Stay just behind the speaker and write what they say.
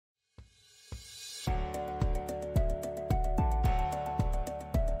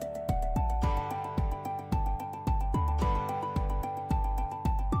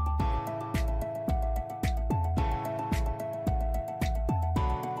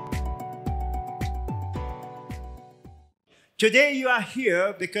today you are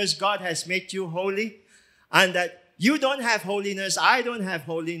here because God has made you holy, and that you don't have holiness, I don't have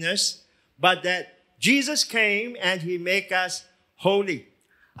holiness, but that Jesus came and he made us holy.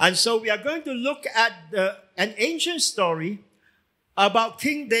 And so we are going to look at an ancient story about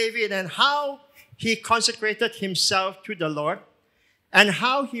King David and how he consecrated himself to the Lord and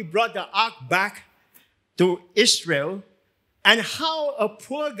how he brought the ark back to Israel and how a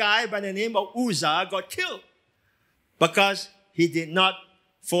poor guy by the name of Uzzah got killed because he did not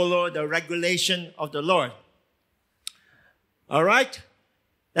follow the regulation of the Lord. All right?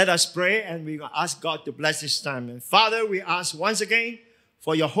 Let us pray and we will ask God to bless this time. And Father, we ask once again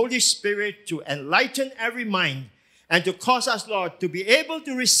for your Holy Spirit to enlighten every mind and to cause us, Lord, to be able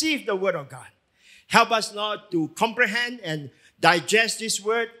to receive the word of God. Help us, Lord, to comprehend and digest this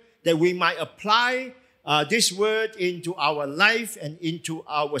word that we might apply this word into our life and into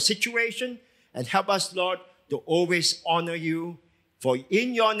our situation. And help us, Lord, to always honor you. For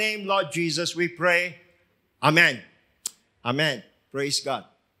in your name, Lord Jesus, we pray. Amen. Amen. Praise God.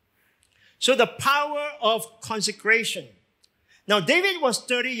 So the power of consecration. Now, David was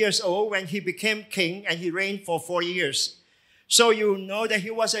 30 years old when he became king and he reigned for 40 years. So you know that he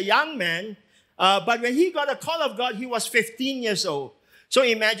was a young man. But when he got a call of God, he was 15 years old. So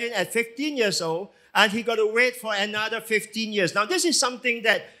imagine at 15 years old, and he got to wait for another 15 years. Now, this is something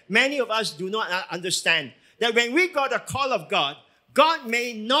that many of us do not understand. That when we got a call of God, God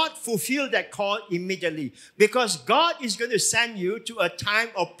may not fulfill that call immediately because God is going to send you to a time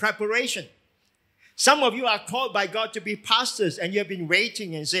of preparation. Some of you are called by God to be pastors and you have been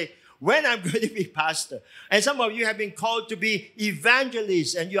waiting and say, when I'm going to be pastor. And some of you have been called to be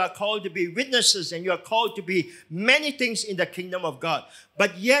evangelists and you are called to be witnesses and you are called to be many things in the kingdom of God.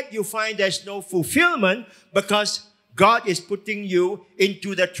 But yet you find there's no fulfillment because God is putting you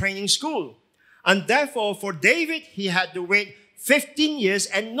into the training school. And therefore, for David, he had to wait 15 years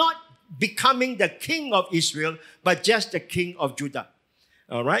and not becoming the king of Israel, but just the king of Judah.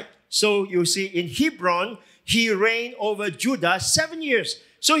 All right? So you see, in Hebron, he reigned over Judah 7 years.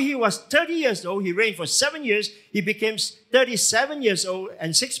 So he was 30 years old. He reigned for 7 years. He became 37 years old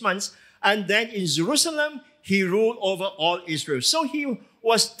and 6 months. And then in Jerusalem, he ruled over all Israel. So he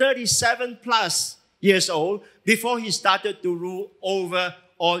was 37 plus years old before he started to rule over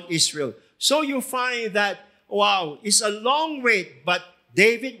all Israel. So you find that, wow, it's a long wait, but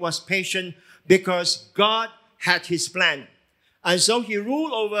David was patient because God had his plan. And so he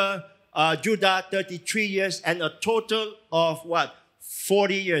ruled over Judah 33 years and a total of what?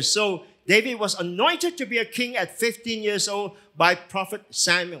 40 years. So David was anointed to be a king at 15 years old by prophet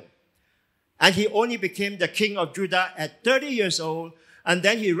Samuel. And he only became the king of Judah at 30 years old. And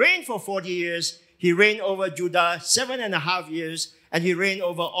then he reigned for 40 years. He reigned over Judah 7.5 years. And he reigned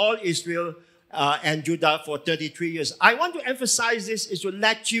over all Israel and Judah for 33 years. I want to emphasize this is to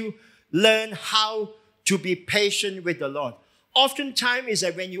let you learn how to be patient with the Lord. Oftentimes is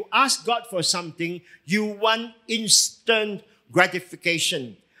that when you ask God for something, you want instant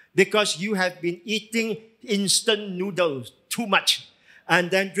gratification because you have been eating instant noodles too much and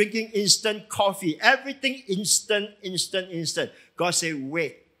then drinking instant coffee. Everything instant. God say,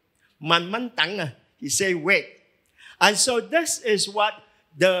 wait. Man tang. He say, wait. And so this is what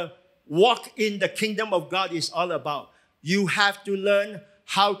the walk in the kingdom of God is all about. You have to learn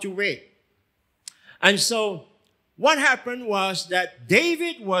how to wait. And so what happened was that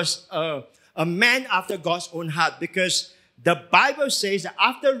David was a man after God's own heart because the Bible says that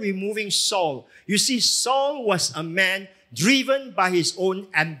after removing Saul, you see, Saul was a man driven by his own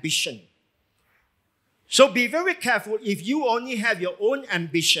ambition. So be very careful. If you only have your own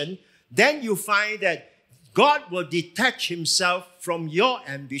ambition, then you find that God will detach himself from your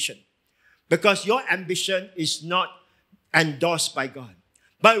ambition because your ambition is not endorsed by God.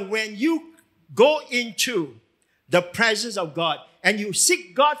 But when you go into the presence of God and you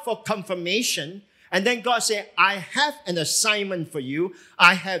seek God for confirmation, and then God said, I have an assignment for you.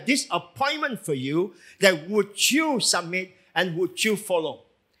 I have this appointment for you that would you submit and would you follow?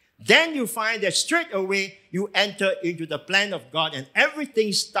 Then you find that straight away you enter into the plan of God and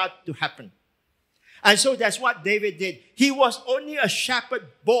everything starts to happen. And so that's what David did. He was only a shepherd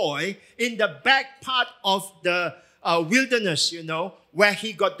boy in the back part of the wilderness, where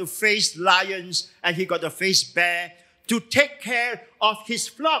he got to face lions and he got to face bear to take care of his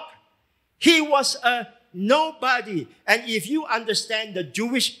flock. He was a nobody. And if you understand the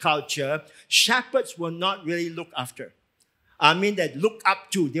Jewish culture, shepherds were not really looked after. That look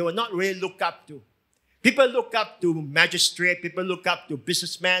up to. They were not really looked up to. People look up to magistrate. People look up to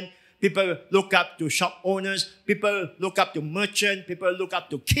businessmen. People look up to shop owners. People look up to merchants. People look up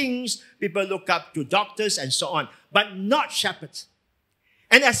to kings. People look up to doctors and so on. But not shepherds.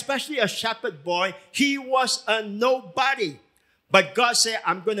 And especially a shepherd boy, he was a nobody. But God said,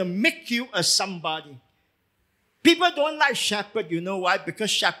 I'm going to make you a somebody. People don't like shepherd, you know why? Because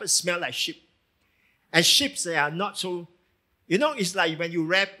shepherds smell like sheep. And sheep, they are not so, it's like when you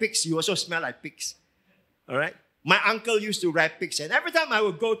rear pigs, you also smell like pigs. All right? My uncle used to rear pigs, and every time I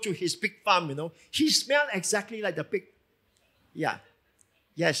would go to his pig farm, he smelled exactly like the pig. Yeah.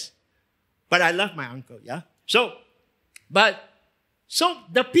 Yes. But I love my uncle, yeah? So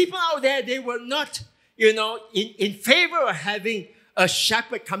the people out there, they were not, in favor of having a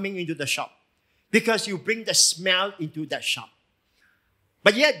shepherd coming into the shop because you bring the smell into that shop.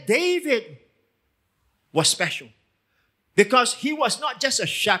 But yet David was special because he was not just a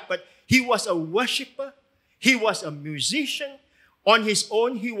shepherd, he was a worshiper, he was a musician. On his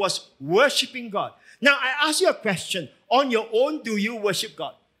own, he was worshiping God. Now, I ask you a question. On your own, do you worship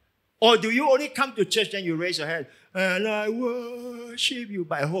God? Or do you only come to church and you raise your hand, and I worship you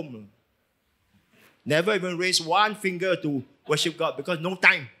by home? Never even raise one finger to worship God because no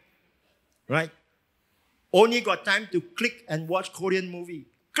time. Right? Only got time to click and watch Korean movie.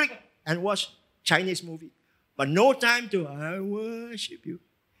 Click and watch Chinese movie. But no time to, I worship you.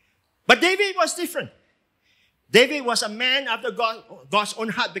 But David was different. David was a man after God's own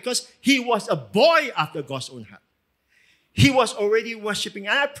heart because he was a boy after God's own heart. He was already worshiping.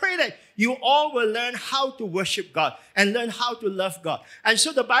 And I pray that you all will learn how to worship God and learn how to love God. And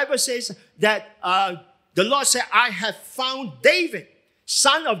so the Bible says that the Lord said, I have found David,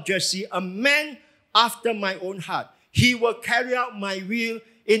 son of Jesse, a man after my own heart. He will carry out my will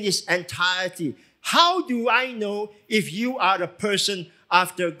in its entirety. How do I know if you are the person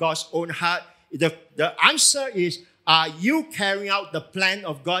after God's own heart? The answer is, are you carrying out the plan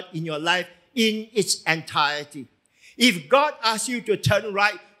of God in your life in its entirety? If God asks you to turn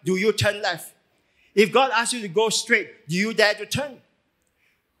right, do you turn left? If God asks you to go straight, do you dare to turn?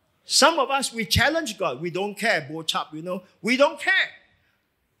 Some of us, we challenge God. We don't care, bo chap, We don't care.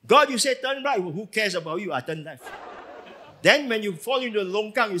 God, you say turn right. Well, who cares about you? I turn left. Then when you fall into the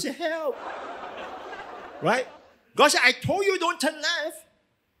longkang, you say, help. Right? God said, I told you don't turn left.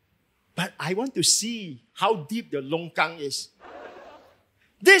 But I want to see how deep the longkang is.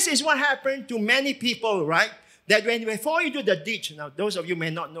 This is what happened to many people, right? That when they fall into the ditch, now those of you may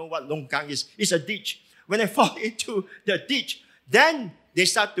not know what longkang is. It's a ditch. When they fall into the ditch, then they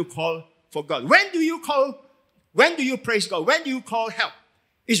start to call for God. When do you praise God? When do you call help?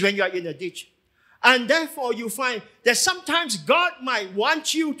 It's when you are in a ditch. And therefore you find that sometimes God might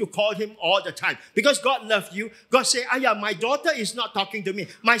want you to call him all the time. Because God loves you. God say, my daughter is not talking to me.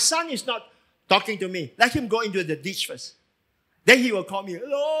 My son is not talking to me. Let him go into the ditch first. Then he will call me,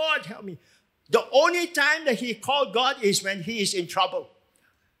 Lord, help me. The only time that he called God is when he is in trouble.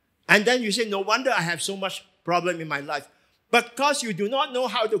 And then you say, no wonder I have so much problem in my life. Because you do not know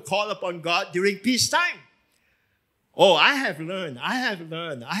how to call upon God during peacetime. Oh, I have learned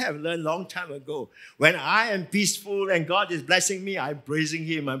long time ago. When I am peaceful and God is blessing me, I'm praising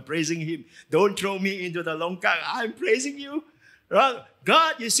him. Don't throw me into the longkang. I'm praising you.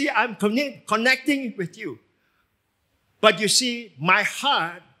 God, you see, I'm connecting with you. But you see, my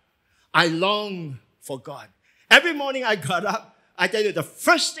heart, I long for God. Every morning I got up, I tell you, the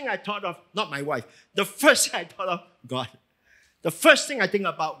first thing I thought of, not my wife, the first thing I thought of, God. The first thing I think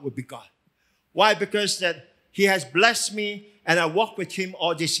about would be God. Why? Because that he has blessed me and I walked with him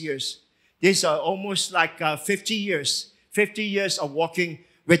all these years. These are almost like 50 years of walking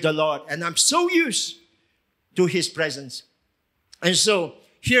with the Lord. And I'm so used to his presence. And so,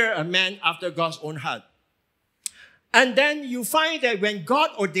 here a man after God's own heart. And then you find that when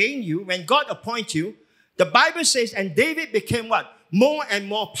God ordained you, when God appointed you, the Bible says, and David became what? More and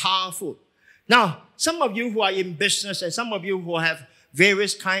more powerful. Now, some of you who are in business and some of you who have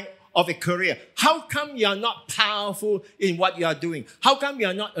various kind of a career, how come you are not powerful in what you are doing? How come you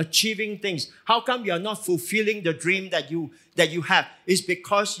are not achieving things? How come you are not fulfilling the dream that you have? It's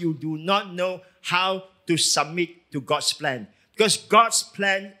because you do not know how to submit to God's plan. Because God's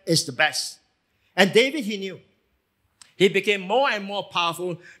plan is the best. And David, he knew. He became more and more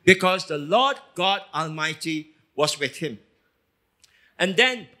powerful because the Lord God Almighty was with him. And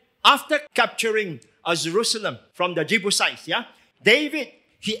then, after capturing Jerusalem from the Jebusites, David,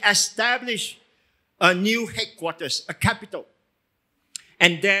 he established a new headquarters, a capital.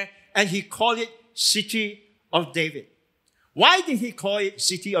 And he called it City of David. Why did he call it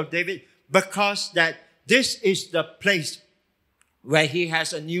City of David? Because that this is the place where he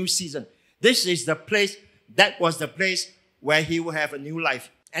has a new season. This is the place, that was the place where he will have a new life.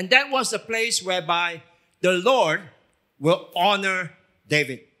 And that was the place whereby the Lord will honor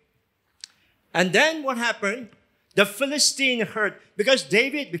David. And then what happened? The Philistine heard, because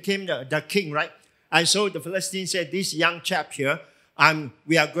David became the king, right? And so the Philistine said, this young chap here,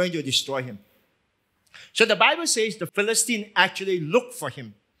 we are going to destroy him. So the Bible says the Philistine actually looked for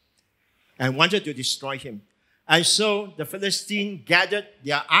him and wanted to destroy him. And so the Philistine gathered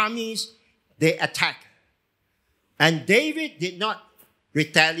their armies, they attacked. And David did not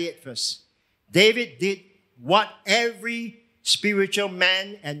retaliate first. David did what every spiritual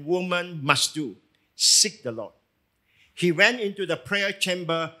man and woman must do: seek the Lord. He went into the prayer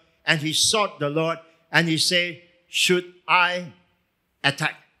chamber and he sought the Lord and he said, should I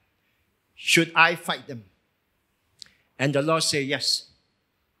attack? Should I fight them? And the Lord said, yes,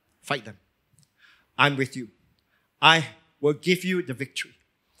 fight them. I'm with you. I will give you the victory.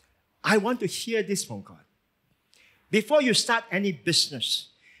 I want to hear this from God. Before you start any business,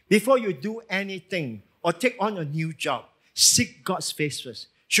 before you do anything or take on a new job, seek God's face first.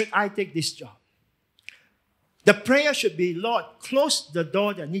 Should I take this job? The prayer should be, Lord, close the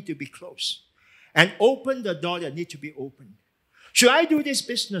door that need to be closed and open the door that need to be opened. Should I do this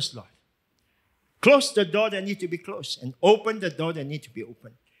business, Lord? Close the door that need to be closed and open the door that need to be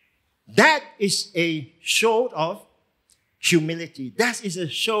opened. That is a show of humility. That is a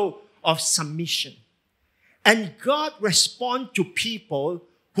show of submission. And God responds to people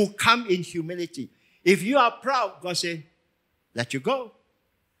who come in humility. If you are proud, God says, let you go.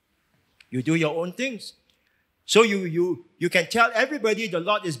 You do your own things. So you can tell everybody the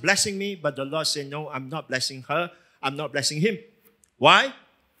Lord is blessing me, but the Lord says, no, I'm not blessing her. I'm not blessing him. Why?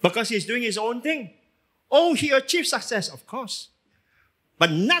 Because he's doing his own thing. Oh, he achieved success, of course.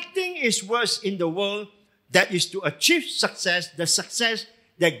 But nothing is worse in the world that is to achieve success, the success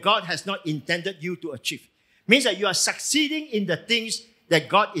that God has not intended you to achieve. Means that you are succeeding in the things that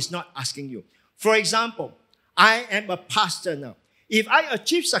God is not asking you. For example, I am a pastor now. If I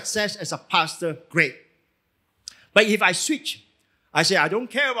achieve success as a pastor, great. But if I switch, I say, I don't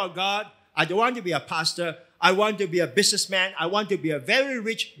care about God. I don't want to be a pastor. I want to be a businessman. I want to be a very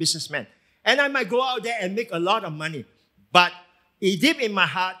rich businessman. And I might go out there and make a lot of money. But deep in my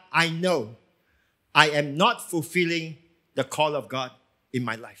heart, I know I am not fulfilling the call of God in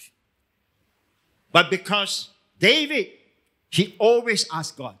my life. But because David, he always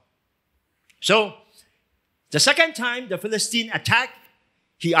asked God. So, the second time the Philistine attacked,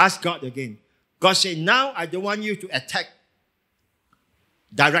 he asked God again. God said, now I don't want you to attack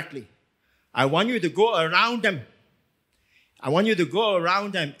directly. I want you to go around them. I want you to go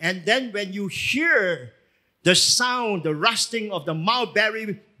around them. And then when you hear the sound, the rustling of the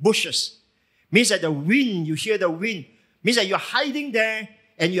mulberry bushes, means that the wind, you hear the wind, means that you're hiding there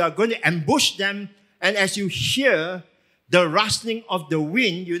and you are going to ambush them. And as you hear the rustling of the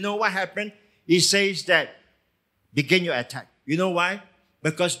wind, you know what happened? He says that begin your attack. You know why?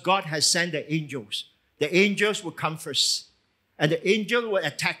 Because God has sent the angels. The angels will come first. And the angel will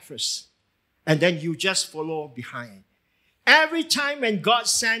attack first. And then you just follow behind. Every time when God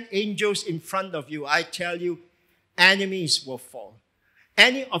sends angels in front of you, I tell you, enemies will fall.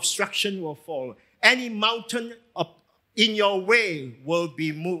 Any obstruction will fall. Any mountain in your way will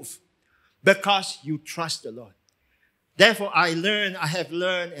be moved. Because you trust the Lord. Therefore, I have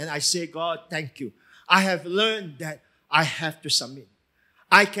learned, and I say, God, thank you. I have learned that I have to submit.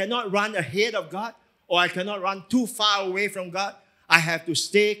 I cannot run ahead of God, or I cannot run too far away from God. I have to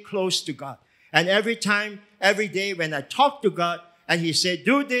stay close to God. And every time, every day when I talk to God, and he said,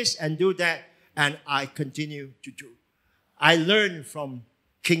 do this and do that, and I continue to do. I learned from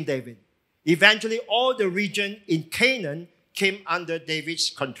King David. Eventually, all the region in Canaan came under David's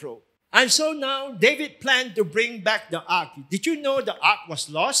control. And so now, David planned to bring back the ark. Did you know the ark was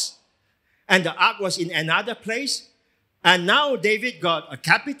lost? And the ark was in another place? And now David got a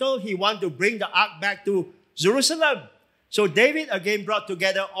capital. He wanted to bring the ark back to Jerusalem. So David again brought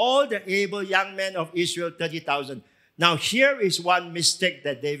together all the able young men of Israel, 30,000. Now here is one mistake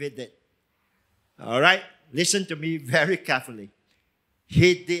that David did. All right? Listen to me very carefully.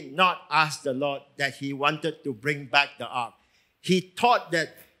 He did not ask the Lord that he wanted to bring back the ark. He thought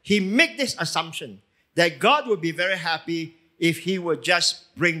that he made this assumption that God would be very happy if he would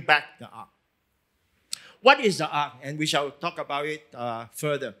just bring back the ark. What is the ark? And we shall talk about it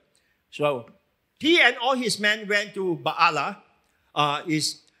further. So, he and all his men went to Baalah,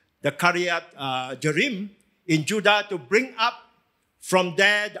 is the Kiriath Jearim in Judah, to bring up from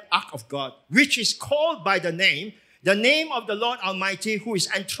there the ark of God, which is called by the name of the Lord Almighty, who is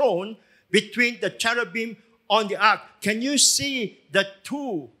enthroned between the cherubim on the ark. Can you see the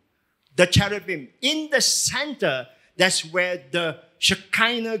cherubim? In the center, that's where the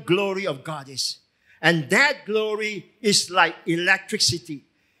Shekinah glory of God is. And that glory is like electricity.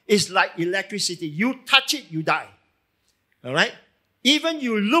 It's like electricity. You touch it, you die. All right? Even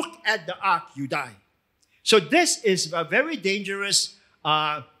you look at the ark, you die. So this is a very dangerous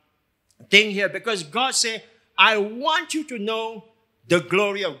thing here, because God said, I want you to know the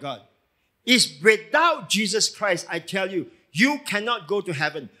glory of God. It's without Jesus Christ, I tell you, you cannot go to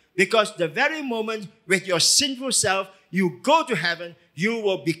heaven. Because the very moment with your sinful self, you go to heaven, you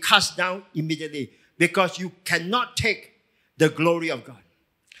will be cast down immediately. Because you cannot take the glory of God.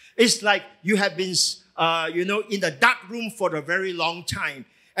 It's like you have been, in the dark room for a very long time.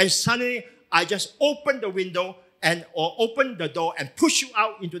 And suddenly, I just open the window or open the door and push you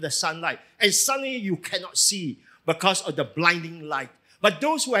out into the sunlight. And suddenly, you cannot see because of the blinding light. But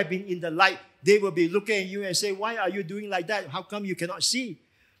those who have been in the light, they will be looking at you and say, why are you doing like that? How come you cannot see?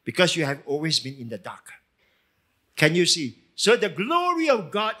 Because you have always been in the dark. Can you see? So the glory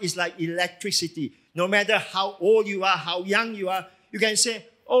of God is like electricity. No matter how old you are, how young you are, you can say,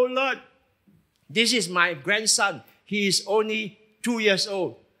 oh Lord, this is my grandson. He is only 2 years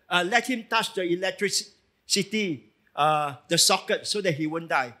old. Let him touch the electricity, the socket, so that he won't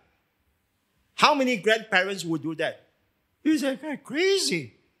die. How many grandparents would do that? You say,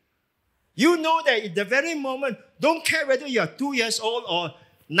 crazy. You know that at the very moment, don't care whether you're 2 years old or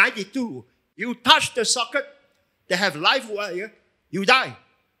 92, you touch the socket that have live wire, you die,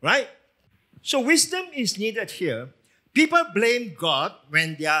 right? So wisdom is needed here. People blame God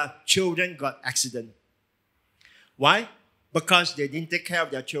when their children got accident. Why? Because they didn't take care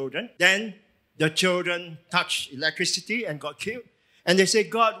of their children. Then the children touched electricity and got killed. And they say,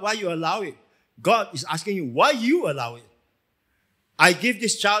 God, why you allow it? God is asking you, why you allow it? I give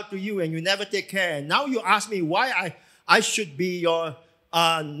this child to you and you never take care. And now you ask me why I should be your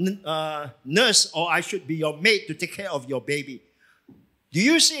nurse, or I should be your maid to take care of your baby. Do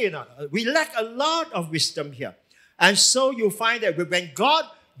you see it? We lack a lot of wisdom here. And so you find that when God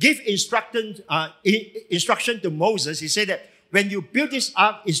gave instruction to Moses, he said that when you build this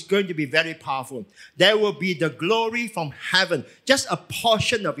ark, it's going to be very powerful. There will be the glory from heaven, just a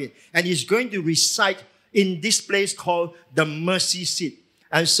portion of it. And it's going to reside in this place called the mercy seat.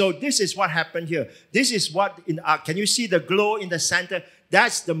 And so this is what happened here. This is what in the ark. Can you see the glow in the center?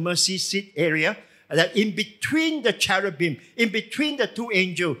 That's the mercy seat area. That in between the cherubim, in between the two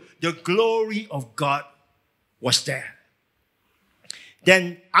angels, the glory of God was there.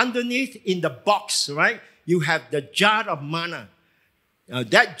 Then underneath in the box, right, you have the jar of manna.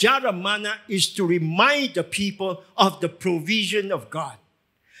 That jar of manna is to remind the people of the provision of God.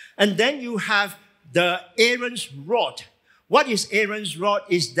 And then you have the Aaron's rod. What is Aaron's rod?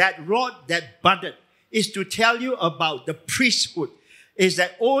 Is that rod that budded. Is to tell you about the priesthood. Is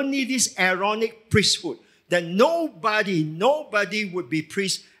that only this Aaronic priesthood, that nobody would be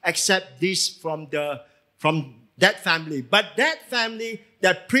priest except this from that family. But that family,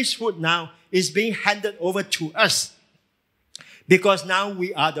 that priesthood now is being handed over to us. Because now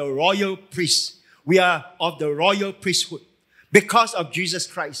we are the royal priests. We are of the royal priesthood because of Jesus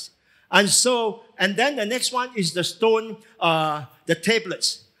Christ. And then the next one is the stone, the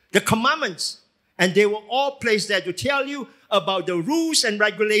tablets, the commandments. And they were all placed there to tell you about the rules and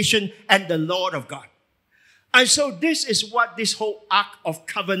regulation and the law of God. And so this is what this whole Ark of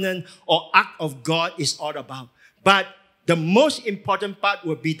Covenant or Ark of God is all about. But the most important part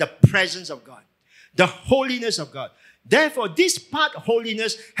will be the presence of God, the holiness of God. Therefore, this part,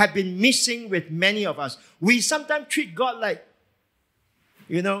 holiness, have been missing with many of us. We sometimes treat God like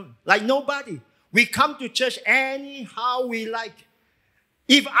nobody. We come to church anyhow we like.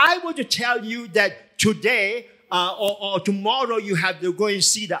 If I were to tell you that today or tomorrow you have to go and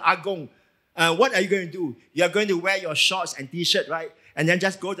see the Agong, what are you going to do? You're going to wear your shorts and t-shirt, right? And then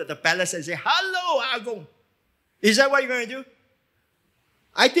just go to the palace and say, hello, Agong. Is that what you're going to do?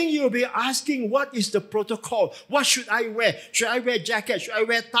 I think you'll be asking, what is the protocol? What should I wear? Should I wear jacket? Should I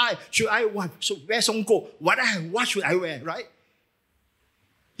wear tie? Should I wear songko? What should I wear, right?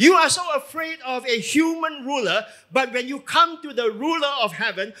 You are so afraid of a human ruler, but when you come to the ruler of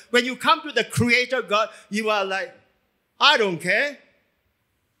heaven, when you come to the Creator God, you are like, I don't care.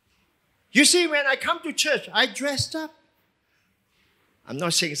 You see, when I come to church, I dressed up. I'm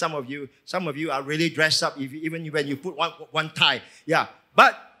not saying some of you are really dressed up, even when you put one tie. Yeah,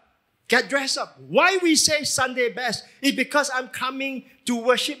 but get dressed up. Why we say Sunday best is because I'm coming to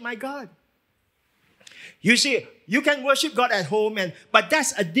worship my God. You see, you can worship God at home, but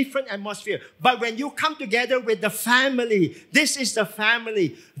that's a different atmosphere. But when you come together with the family, this is the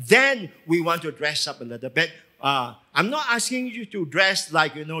family, then we want to dress up a little bit. I'm not asking you to dress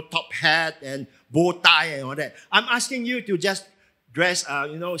like, top hat and bow tie and all that. I'm asking you to just dress,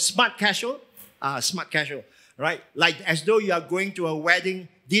 smart casual. Smart casual, right? Like as though you are going to a wedding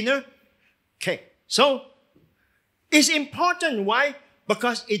dinner. Okay, so it's important. Why?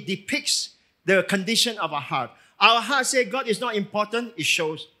 Because it depicts the condition of our heart. Our heart says God is not important. It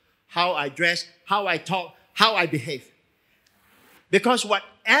shows how I dress, how I talk, how I behave. Because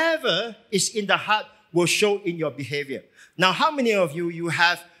whatever is in the heart will show in your behavior. Now, how many of you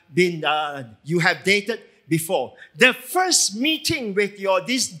have dated before? The first meeting with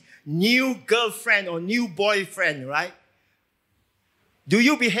this new girlfriend or new boyfriend, right? Do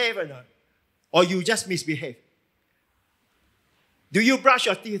you behave or not? Or you just misbehave? Do you brush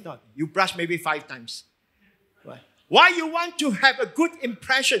your teeth or not? You brush maybe 5 times. Right? Why you want to have a good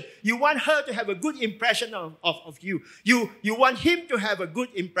impression? You want her to have a good impression of you. You want him to have a good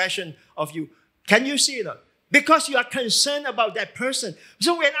impression of you. Can you see it? Because you are concerned about that person.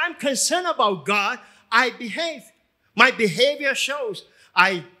 So when I'm concerned about God, I behave. My behavior shows.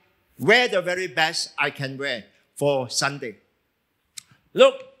 I wear the very best I can wear for Sunday.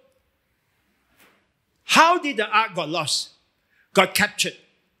 Look, how did the ark got lost? Got captured.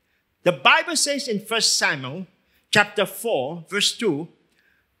 The Bible says in 1 Samuel chapter 4, verse 2,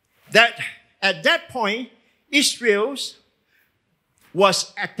 that at that point, Israel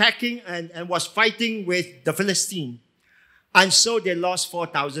was attacking and was fighting with the Philistines. And so they lost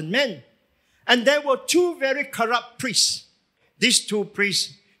 4,000 men. And there were 2 very corrupt priests. These 2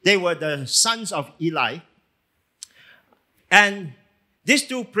 priests, they were the sons of Eli. And these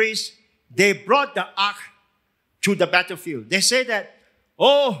 2 priests, they brought the ark to the battlefield. They say that,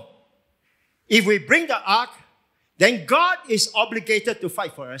 if we bring the ark, then God is obligated to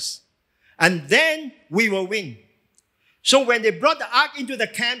fight for us. And then we will win. So when they brought the ark into the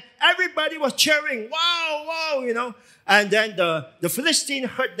camp, everybody was cheering, wow, wow, And then the Philistines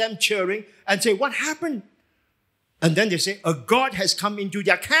heard them cheering and say, what happened? And then they say, a God has come into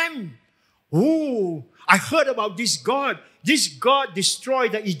their camp. Oh, I heard about this God. This God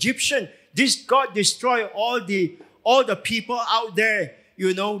destroyed the Egyptian. This God destroyed all the people out there,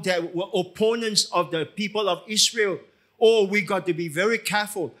 that were opponents of the people of Israel. Oh, we got to be very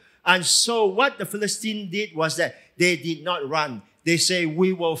careful. And so what the Philistines did was that they did not run. They say,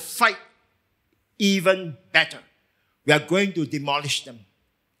 we will fight even better. We are going to demolish them.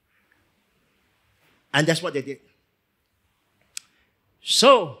 And that's what they did.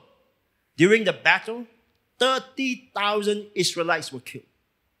 So, during the battle, 30,000 Israelites were killed.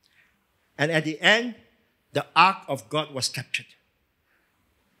 And at the end, the Ark of God was captured.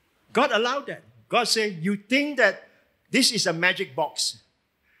 God allowed that. God said, you think that this is a magic box.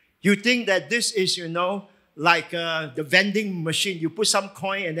 You think that this is, like the vending machine. You put some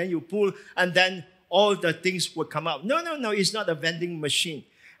coin and then you pull and then all the things will come out. No, it's not a vending machine.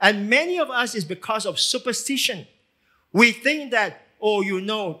 And many of us is because of superstition. We think that,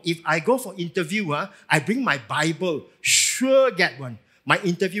 if I go for interview, I bring my Bible, sure get one. My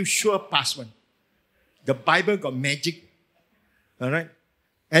interview, sure pass one. The Bible got magic. All right?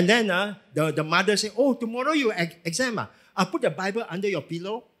 And then the mother say, tomorrow you exam. I'll put the Bible under your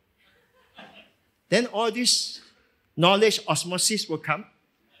pillow. Then all this knowledge, osmosis will come.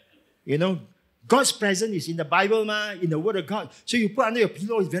 God's presence is in the Bible, in the Word of God. So you put under your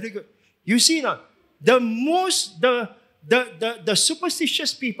pillow, it's very good. You see now, the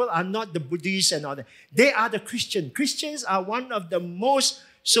superstitious people are not the Buddhists and all that. They are the Christians. Christians are one of the most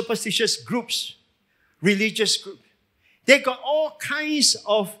superstitious groups, religious groups. They got all kinds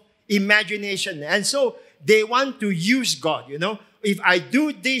of imagination. And so they want to use God, If I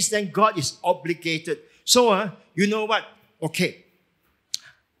do this, then God is obligated. So, you know what? Okay.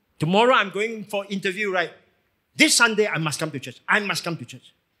 Tomorrow I'm going for interview, right? This Sunday I must come to church. I must come to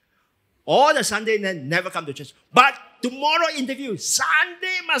church. All the Sunday then never come to church. But tomorrow interview,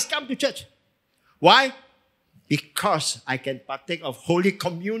 Sunday must come to church. Why? Because I can partake of Holy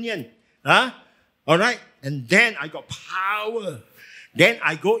Communion. All right? And then I got power. Then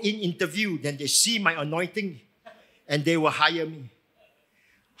I go in interview. Then they see my anointing. And they will hire me.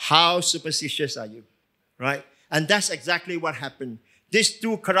 How superstitious are you? Right? And that's exactly what happened. These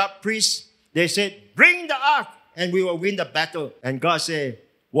 2 corrupt priests, they said, bring the ark and we will win the battle. And God said,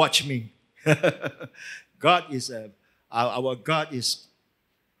 watch me. Our God is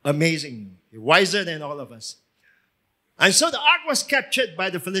amazing. Wiser than all of us. And so the ark was captured by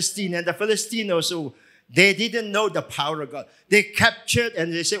the Philistines. And the Philistines also, they didn't know the power of God. They captured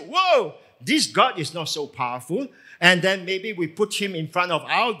and they said, whoa, this God is not so powerful. And then maybe we put him in front of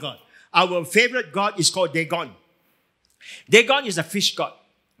our God. Our favorite God is called Dagon. Dagon is a fish god.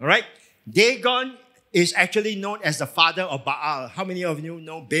 All right? Dagon is actually known as the father of Baal. How many of you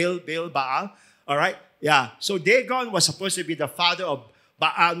know Baal, Baal? All right? Yeah. So Dagon was supposed to be the father of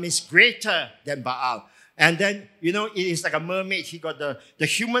Baal, means greater than Baal. And then, it is like a mermaid. He got the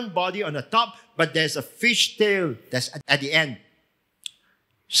human body on the top, but there's a fish tail that's at the end.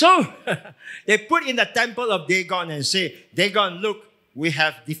 So they put in the temple of Dagon and say, Dagon, look, we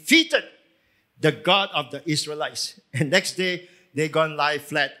have defeated the God of the Israelites. And next day, Dagon lie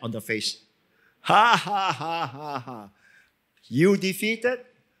flat on the face. Ha, ha, ha, ha, ha. You defeated?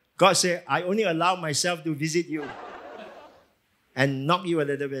 God said, I only allow myself to visit you and knock you a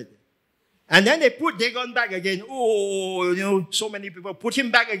little bit. And then they put Dagon back again. Oh, so many people put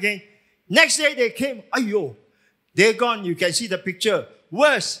him back again. Next day they came. Ayo, Dagon, you can see the picture.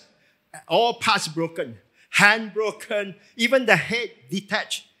 Worse, all parts broken. Hand broken. Even the head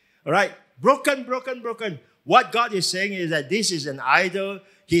detached. All right? Broken. What God is saying is that this is an idol.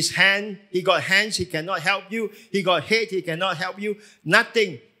 He got hands, he cannot help you. He got head, he cannot help you.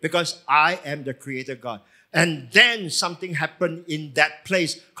 Nothing, because I am the creator God. And then something happened in that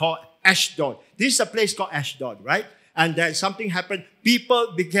place called Ashdod. This is a place called Ashdod, right? And then something happened.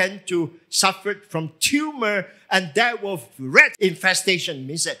 People began to suffer from tumor, and there was rat infestation,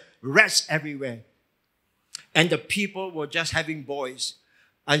 means that rats everywhere. And the people were just having boys.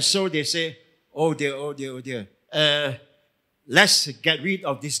 And so they say, oh dear. Let's get rid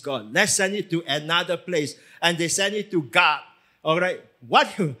of this God. Let's send it to another place. And they send it to Gad. All right.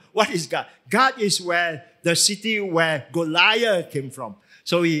 What is Gad? Gad is where the city where Goliath came from.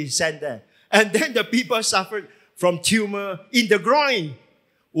 So he sent there. And then the people suffered from tumor in the groin.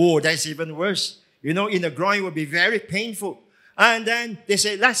 Oh, that's even worse. In the groin would be very painful. And then they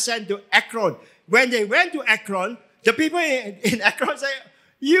say, let's send to Ekron. When they went to Ekron, the people in Ekron say,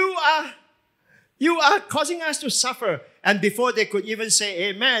 you are causing us to suffer. And before they could even say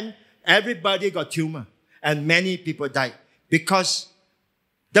amen, everybody got tumor. And many people died. Because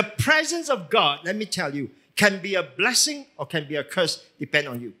the presence of God, let me tell you, can be a blessing or can be a curse, depend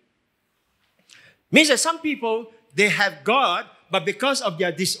on you. Means that some people, they have God, but because of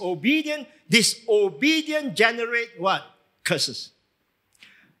their disobedience generate what? Curses.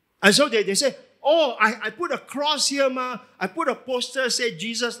 And so they say, oh, I put a cross here, ma. I put a poster, say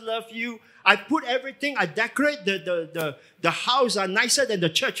Jesus love you. I put everything, I decorate the house are nicer than the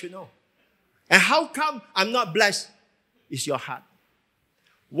church, And how come I'm not blessed? It's your heart.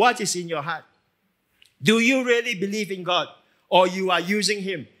 What is in your heart? Do you really believe in God? Or you are using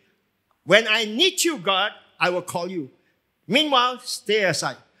Him? When I need you, God, I will call you. Meanwhile, stay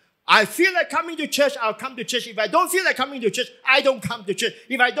aside. I feel like coming to church, I'll come to church. If I don't feel like coming to church, I don't come to church.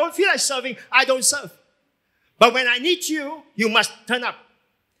 If I don't feel like serving, I don't serve. But when I need you, you must turn up.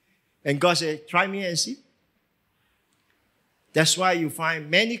 And God said, try me and see. That's why you find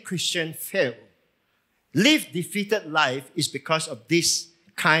many Christians fail. Live defeated life is because of this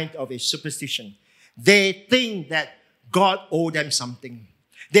kind of a superstition. They think that God owes them something.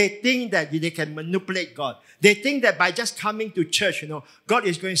 They think that they can manipulate God. They think that by just coming to church, God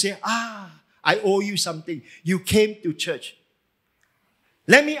is going to say, I owe you something. You came to church.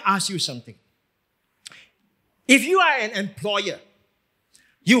 Let me ask you something. If you are an employer,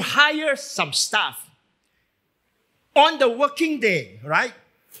 you hire some staff on the working day, right?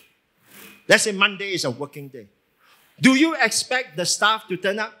 Let's say Monday is a working day. Do you expect the staff to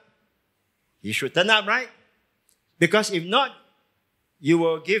turn up? He should turn up, right? Because if not, you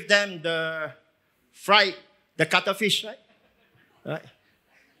will give them the cuttlefish, right? Right?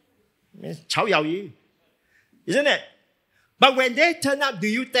 炒魷魚, isn't it? But when they turn up, do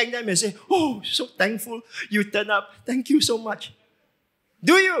you thank them and say, oh, so thankful you turn up. Thank you so much.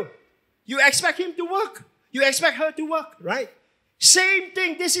 Do you? You expect him to work. You expect her to work, right? Same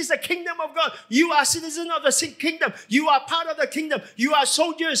thing. This is the kingdom of God. You are citizen of the kingdom. You are part of the kingdom. You are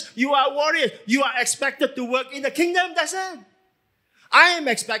soldiers. You are warriors. You are expected to work in the kingdom. That's it. I am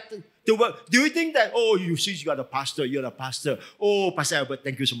expected to work. Do you think that, oh, you are the pastor, you're the pastor. Oh, Pastor Albert,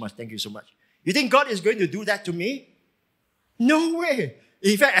 thank you so much, thank you so much. You think God is going to do that to me? No way.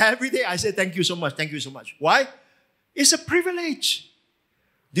 In fact, every day I say, thank you so much, thank you so much. Why? It's a privilege.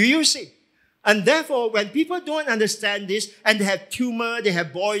 Do you see? And therefore, when people don't understand this, and they have tumor, they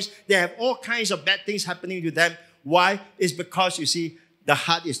have boys, they have all kinds of bad things happening to them, why? It's because, you see, the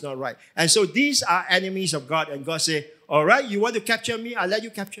heart is not right. And so these are enemies of God. And God say, all right, you want to capture me? I'll let you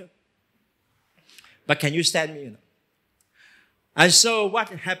capture. But can you stand me? And so what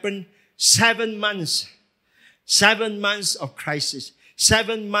happened? 7 months. 7 months of crisis.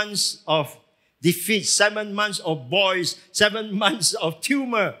 7 months of defeat. 7 months of boys. 7 months of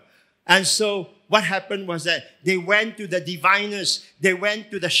tumor. And so what happened was that they went to the diviners, they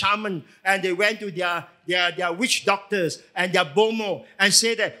went to the shaman, and they went to their witch doctors and their bomo and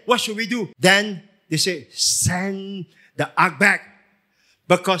said that, what should we do? Then they say, send the ark back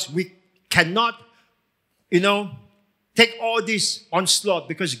because we cannot, take all this onslaught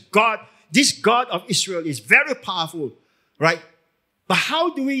because this God of Israel is very powerful, right? But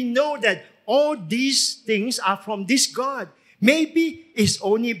how do we know that all these things are from this God? Maybe it's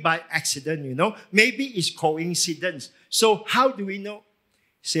only by accident, Maybe it's coincidence. So how do we know?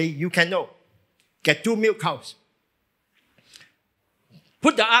 Say, you can know. Get 2 milk cows.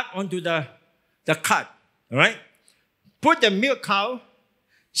 Put the ark onto the cart, all right? Put the milk cow,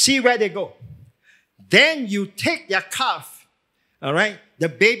 see where they go. Then you take their calf, all right, the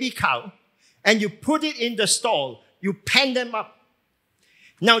baby cow, and you put it in the stall. You pen them up.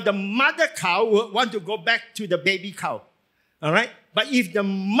 Now, the mother cow will want to go back to the baby cow, all right? But if the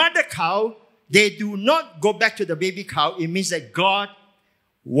mother cow, they do not go back to the baby cow, it means that God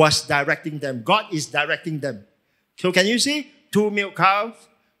was directing them. God is directing them. So can you see? 2 milk cows,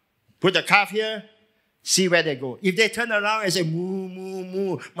 put the calf here, see where they go. If they turn around and say, moo, moo,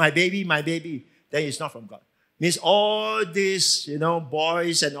 moo, my baby, then it's not from God. Means all these,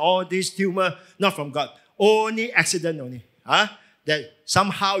 boys and all this tumor, not from God. Only accident only. That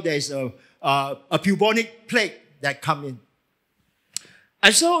somehow there's a bubonic plague that come in.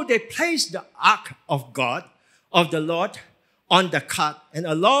 And so they placed the ark of God, of the Lord, on the cart, and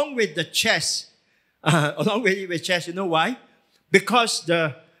along with the chest, you know why? Because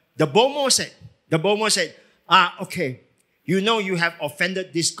the Bomo said, okay, you have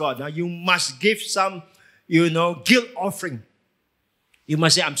offended this God. Now you must give some, guilt offering. You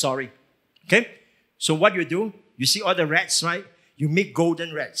must say, I'm sorry. Okay? So what you do, you see all the rats, right? You make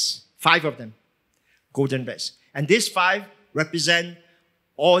golden rats, 5 of them, golden rats. And these 5 represent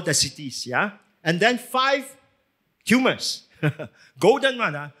all the cities, yeah? And then 5 tumors. Golden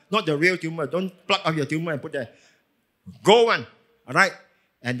one, not the real tumor. Don't pluck out your tumor and put there. Gold one, all right?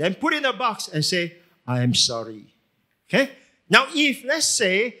 And then put in a box and say, I am sorry. Okay? Now, if, let's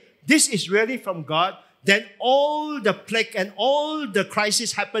say, this is really from God, then all the plague and all the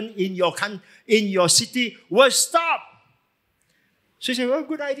crisis happen in your city will stop. So you say, well,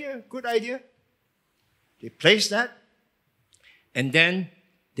 good idea. They place that, and then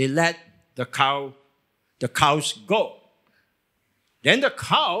they let the cows go. Then the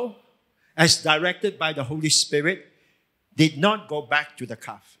cow, as directed by the Holy Spirit, did not go back to the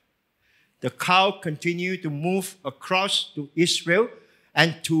calf. The cow continued to move across to Israel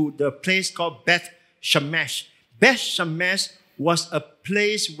and to the place called Beth Shemesh. Beth Shemesh was a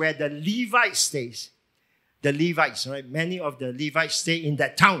place where the Levites stays. The Levites, right? Many of the Levites stay in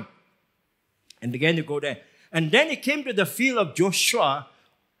that town and began to go there. And then it came to the field of Joshua,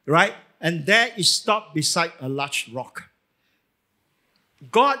 right? And there it stopped beside a large rock.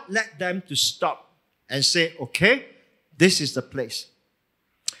 God led them to stop and say, okay, this is the place.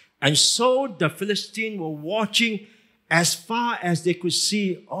 And so the Philistines were watching as far as they could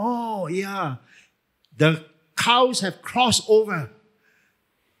see. Oh, yeah, the cows have crossed over.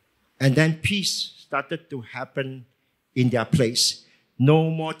 And then peace started to happen in their place. No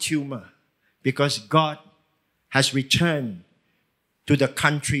more tumor, because God has returned to the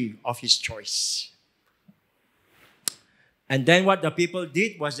country of his choice. And then what the people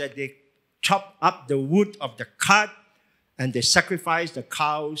did was that they chopped up the wood of the cart and they sacrificed the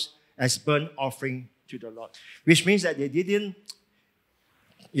cows as burnt offering to the Lord. Which means that they didn't,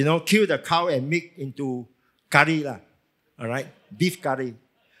 kill the cow and make into curry, all right? Beef curry.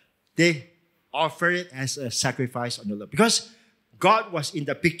 They offer it as a sacrifice on the Lord. Because God was in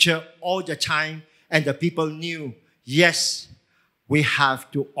the picture all the time, and the people knew, yes, we have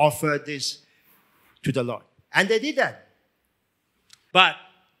to offer this to the Lord. And they did that. But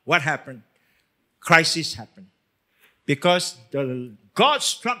what happened? Crisis happened. Because God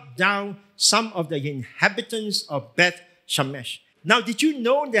struck down some of the inhabitants of Beth Shemesh. Now, did you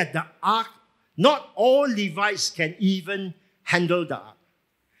know that the ark, not all Levites can even handle the ark?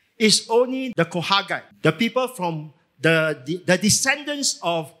 It's only the Kohathite, the people from the descendants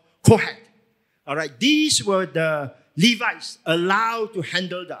of Kohath. All right, these were the Levites allowed to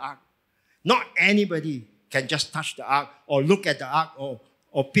handle the ark. Not anybody can just touch the ark or look at the ark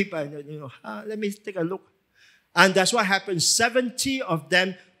or people, let me take a look. And that's what happened. 70 of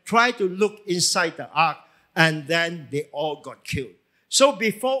them tried to look inside the ark, and then they all got killed. So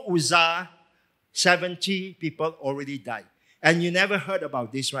before Uzzah, 70 people already died. And you never heard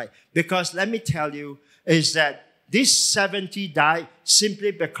about this, right? Because let me tell you, is that this 70 died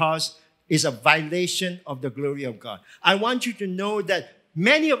simply because it's a violation of the glory of God. I want you to know that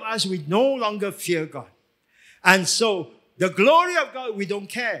many of us, we no longer fear God. And so the glory of God, we don't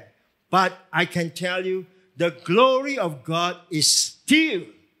care. But I can tell you, the glory of God is still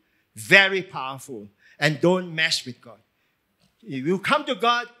Very powerful. And don't mess with God. If you come to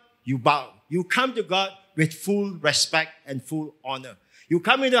God, you bow. You come to God with full respect and full honor. You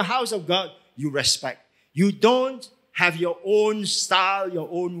come into the house of God, you respect. You don't have your own style, your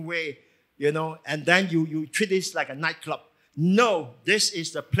own way, and then you treat this like a nightclub. No, this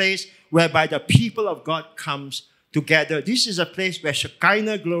is the place whereby the people of God comes together. This is a place where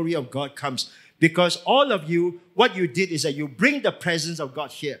Shekinah glory of God comes. Because all of you, what you did is that you bring the presence of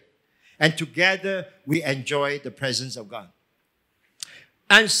God here. And together we enjoy the presence of God.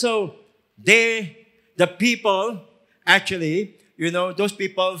 And so the people, actually, those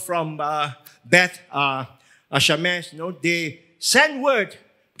people from Beth Shemesh, they send word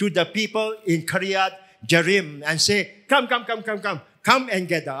to the people in Kiryat Jearim and say, come and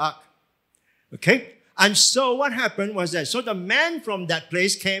get the ark. Okay? And so what happened was that, so the men from that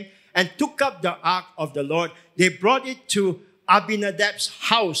place came and took up the ark of the Lord. They brought it to Abinadab's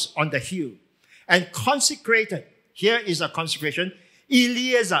house on the hill and consecrated. Here is a consecration.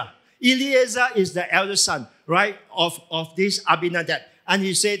 Eleazar. Eleazar is the elder son, right, of this Abinadab. And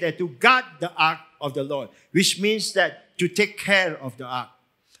he said that to guard the ark of the Lord, which means that to take care of the ark.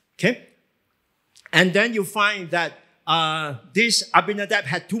 Okay? And then you find that this Abinadab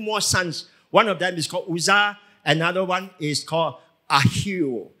had two more sons. One of them is called Uzzah. Another one is called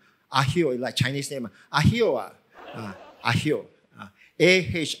Ahio. Ahio, like Chinese name. Ahio. Ahio.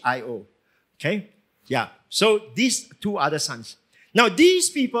 Ahio. Okay? Yeah. So these two other sons. Now these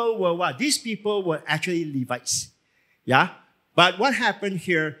people were what? These people were actually Levites. Yeah? But what happened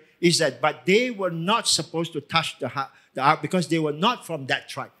here is that, but they were not supposed to touch the ark because they were not from that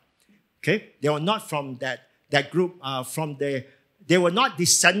tribe. Okay? They were not from that group, they were not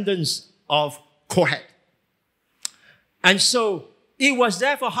descendants of Kohath. And so it was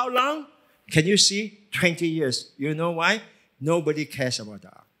there for how long? Can you see? 20 years. You know why? Nobody cares about the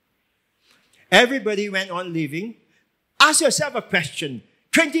ark. Everybody went on living. Ask yourself a question.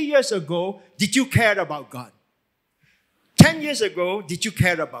 20 years ago, did you care about God? 10 years ago, did you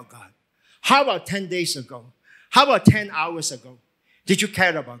care about God? How about 10 days ago? How about 10 hours ago? Did you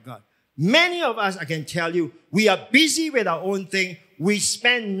care about God? Many of us, I can tell you, we are busy with our own thing. We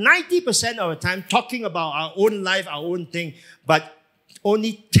spend 90% of our time talking about our own life, our own thing, but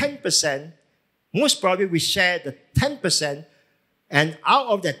only 10%, most probably we share the 10%, and out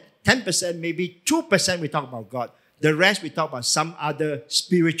of that 10%, maybe 2% we talk about God. The rest we talk about some other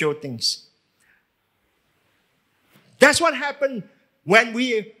spiritual things. That's what happened when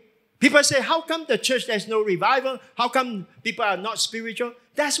people say, how come the church there's no revival? How come people are not spiritual?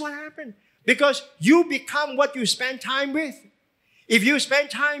 That's what happened. Because you become what you spend time with. If you spend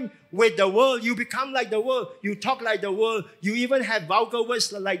time with the world, you become like the world. You talk like the world. You even have vulgar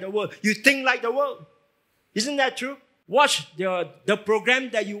words like the world. You think like the world. Isn't that true? Watch the program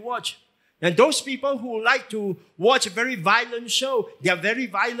that you watch. And those people who like to watch a very violent show, they are very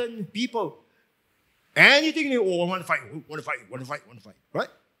violent people. Anything they want to fight, right?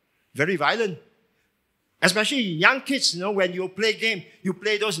 Very violent. Especially young kids, when you play game, you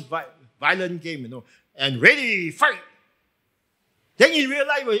play those violent game, and ready, fight. Then in real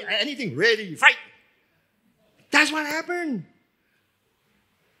life, anything, ready, fight. That's what happened.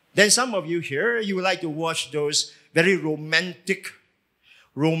 Then some of you here, you would like to watch those very romantic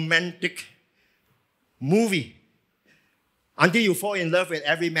movie until you fall in love with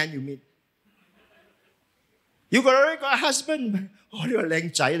every man you meet. You already got a husband. Oh, they are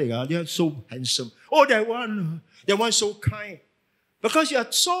靚仔嚟㗎. They are so handsome. Oh, that one so kind. Because you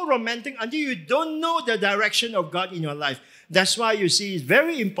are so romantic until you don't know the direction of God in your life. That's why you see it's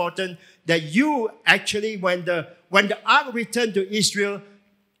very important that you actually, when the ark returned to Israel,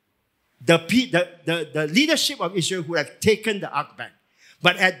 the leadership of Israel would have taken the ark back.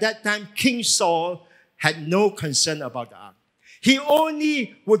 But at that time, King Saul had no concern about the ark. He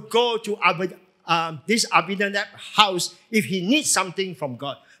only would go to this Abinadab house if he needs something from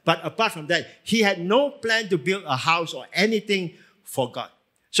God. But apart from that, he had no plan to build a house or anything for God.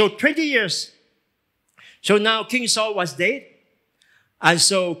 So 20 years. So now King Saul was dead. And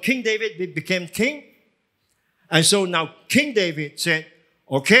so King David became king. And so now King David said,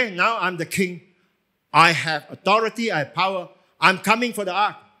 okay, now I'm the king. I have authority, I have power. I'm coming for the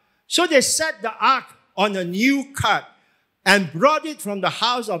ark. So they set the ark on a new cart and brought it from the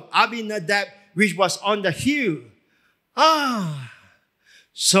house of Abinadab, which was on the hill.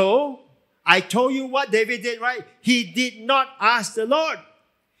 So I told you what David did, right? He did not ask the Lord.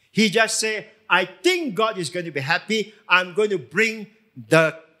 He just said, I think God is going to be happy. I'm going to bring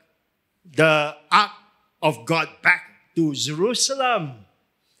the ark of God back to Jerusalem.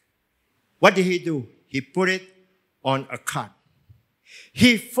 What did he do? He put it on a cart.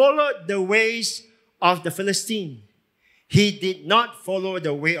 He followed the ways of the Philistine. He did not follow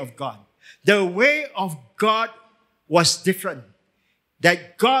the way of God. The way of God was different.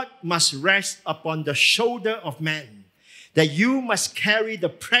 That God must rest upon the shoulder of man. That you must carry the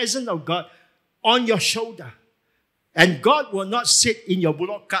presence of God on your shoulder. And God will not sit in your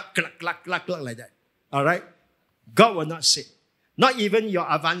bullock cart, clack, clack, clack, clack, like that. All right? God will not sit. Not even your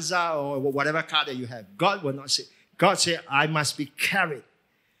Avanza or whatever car that you have. God will not sit. God said, I must be carried.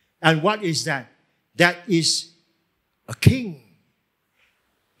 And what is that? That is a king.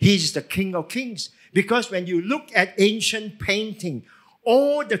 He is the King of Kings. Because when you look at ancient painting,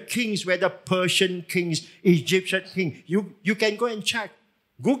 all the kings, whether Persian kings, Egyptian kings, you can go and check.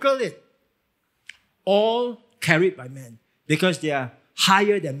 Google it. All carried by men. Because they are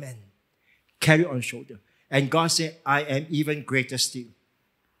higher than men. Carried on shoulder. And God said, I am even greater still.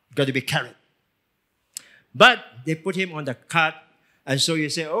 Got to be carried. But they put him on the cart. And so you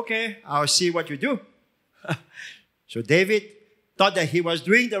say, okay, I'll see what you do. So David thought that he was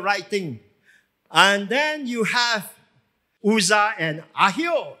doing the right thing. And then you have Uzzah and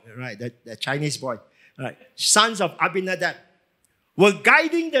Ahio, right, the Chinese boy, right, sons of Abinadab, were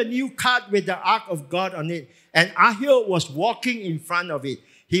guiding the new cart with the Ark of God on it. And Ahio was walking in front of it.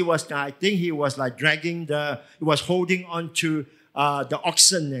 I think he was like he was holding on to the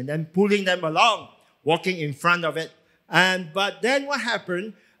oxen and then pulling them along, walking in front of it. But then what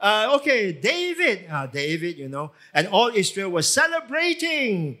happened? David, and all Israel was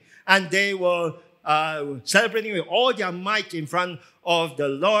celebrating. And they were celebrating with all their might in front of the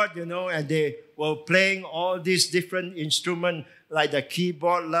Lord, and they were playing all these different instruments like the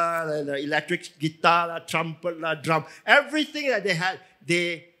keyboard, the electric guitar, trumpet, drum, everything that they had,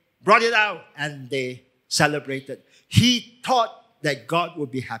 they brought it out and they celebrated. He thought that God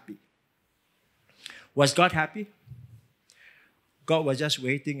would be happy. Was God happy? God was just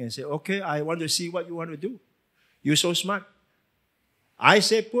waiting and said, okay, I want to see what you want to do. You're so smart. I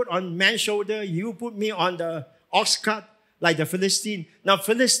say put on man's shoulder, you put me on the ox cart like the Philistine. Now,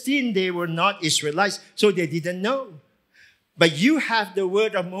 Philistine, they were not Israelites, so they didn't know. But you have the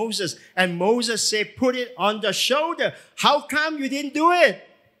word of Moses, and Moses said, put it on the shoulder. How come you didn't do it?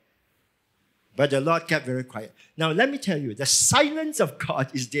 But the Lord kept very quiet. Now, let me tell you, the silence of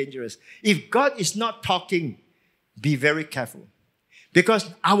God is dangerous. If God is not talking, be very careful. Because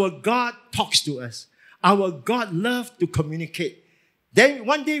our God talks to us. Our God loves to communicate. Then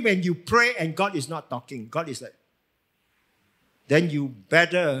one day when you pray and God is not talking, God is like, then you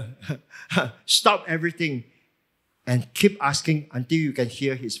better stop everything and keep asking until you can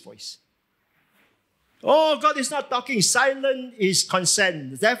hear His voice. Oh, God is not talking. Silent is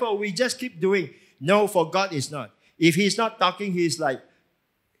consent. Therefore, we just keep doing. No, for God is not. If He's not talking, He's like,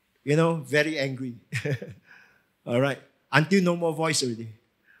 very angry. All right. Until no more voice already.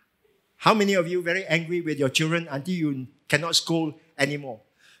 How many of you very angry with your children until you cannot scold anymore?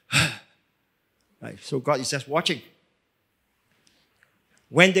 Right. So God is just watching.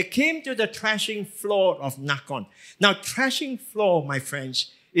 When they came to the threshing floor of Nakon. Now, threshing floor, my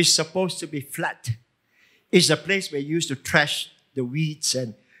friends, is supposed to be flat. It's a place where you used to thresh the weeds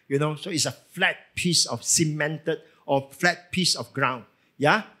and, so it's a flat piece of cemented or flat piece of ground.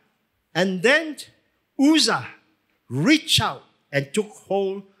 Yeah? And then Uzzah reached out and took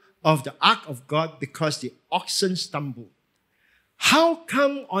hold of the Ark of God because the oxen stumbled. How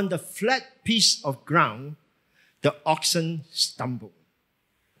come on the flat piece of ground, the oxen stumbled?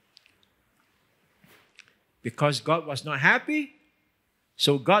 Because God was not happy.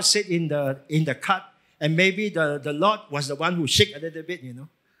 So God sat in the cart, and maybe the Lord was the one who shook a little bit,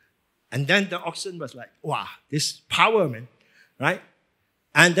 And then the oxen was like, wow, this power, man, right?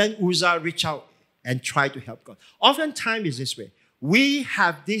 And then Uzzah reached out and tried to help God. Oftentimes it's this way. We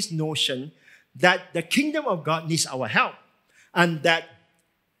have this notion that the kingdom of God needs our help. And that,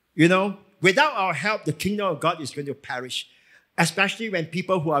 without our help, the kingdom of God is going to perish. Especially when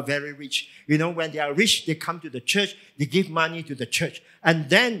people who are very rich, when they are rich, they come to the church, they give money to the church. And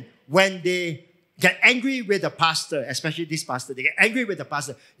then when they get angry with the pastor, especially this pastor, they get angry with the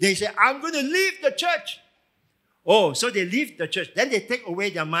pastor, they say, I'm going to leave the church. Oh, so they leave the church. Then they take away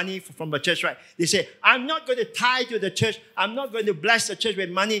their money from the church, right? They say, I'm not going to tithe to the church. I'm not going to bless the church with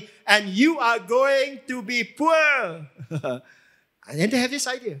money. And you are going to be poor. And then they have this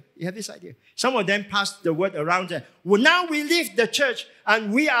idea. You have this idea. Some of them pass the word around that, well, now we leave the church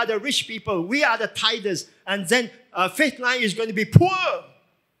and we are the rich people. We are the tithers. And then FaithLine is going to be poor.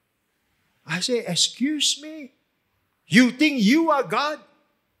 I say, excuse me. You think you are God?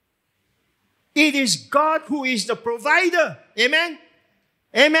 It is God who is the provider. Amen?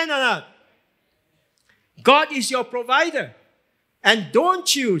 Amen or not? God is your provider. And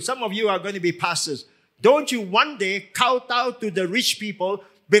don't you, some of you are going to be pastors, don't you one day kowtow to the rich people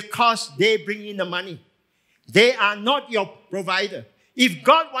because they bring in the money. They are not your provider. If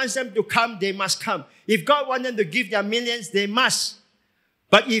God wants them to come, they must come. If God wants them to give their millions, they must.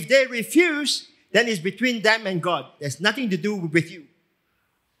 But if they refuse, then it's between them and God. There's nothing to do with you.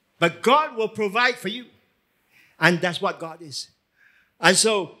 But God will provide for you. And that's what God is. And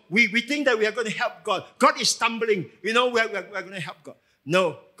so we think that we are going to help God. God is stumbling. We're going to help God.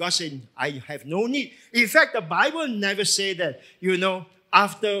 No, God said, I have no need. In fact, the Bible never said that,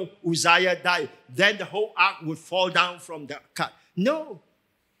 after Uzziah died, then the whole ark would fall down from the cart. No.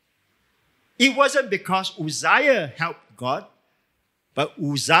 It wasn't because Uzziah helped God, but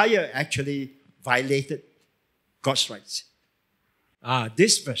Uzziah actually violated God's rights.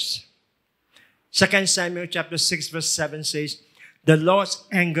 This verse, 2 Samuel chapter 6, verse 7 says, the Lord's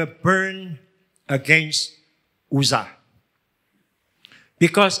anger burned against Uzzah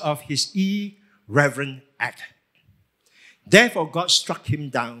because of his irreverent act. Therefore, God struck him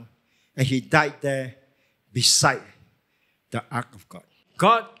down, and he died there beside the Ark of God.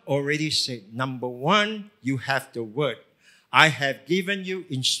 God already said, number one, you have the word. I have given you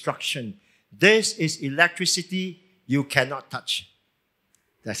instruction. This is electricity you cannot touch.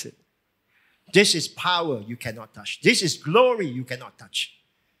 That's it. This is power you cannot touch. This is glory you cannot touch.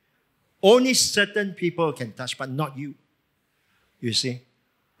 Only certain people can touch, but not you. You see?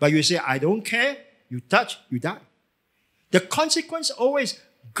 But you say, I don't care. You touch, you die. The consequence always,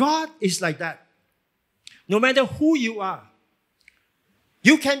 God is like that. No matter who you are.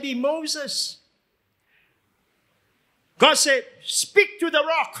 You can be Moses. God said, speak to the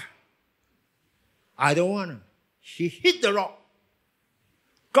rock. I don't want to. He hit the rock.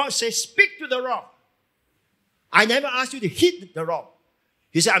 God says, speak to the rock. I never asked you to hit the rock.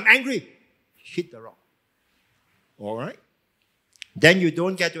 He said, I'm angry. Hit the rock. All right. Then you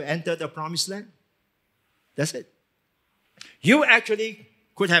don't get to enter the promised land. That's it. You actually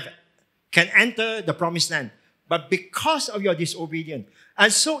can enter the promised land, but because of your disobedience.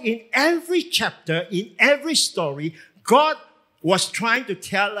 And so in every chapter, in every story, God was trying to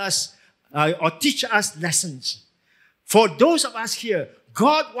tell us or teach us lessons. For those of us here,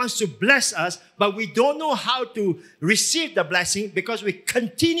 God wants to bless us, but we don't know how to receive the blessing because we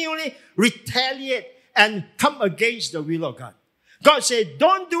continually retaliate and come against the will of God. God said,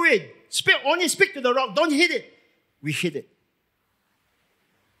 don't do it. Only speak to the rock. Don't hit it. We hit it.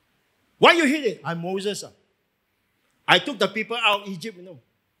 Why you hit it? I'm Moses. I took the people out of Egypt.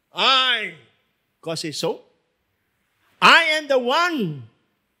 God says, so? I am the one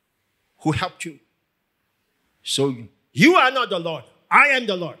who helped you. So you are not the Lord. I am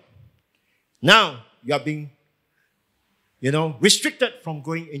the Lord. Now you are being, restricted from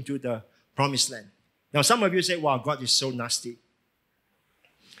going into the promised land. Now some of you say, wow, God is so nasty.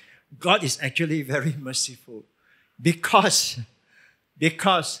 God is actually very merciful because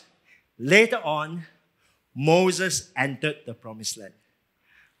later on, Moses entered the promised land.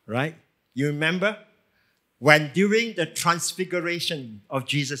 Right? You remember? When during the transfiguration of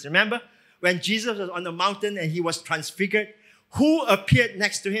Jesus, remember? When Jesus was on the mountain and he was transfigured, who appeared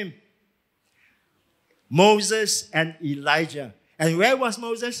next to him? Moses and Elijah. And where was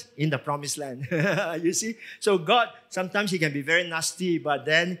Moses? In the promised land. You see? So God, sometimes he can be very nasty, but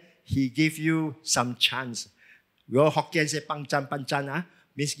then he gives you some chance. Your Hokkien say pang chan pan chan,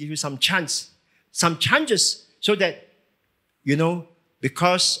 means give you some chance. Some chances so that,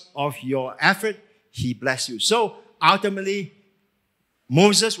 because of your effort, he blessed you. So ultimately,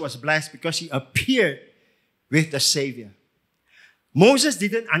 Moses was blessed because he appeared with the Savior. Moses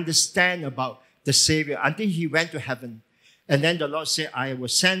didn't understand about the Savior until he went to heaven. And then the Lord said, I will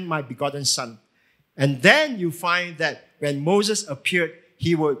send my begotten Son. And then you find that when Moses appeared,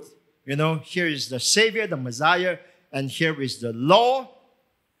 he would, here is the Savior, the Messiah, and here is the law.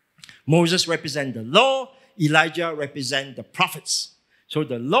 Moses represents the law. Elijah represents the prophets. So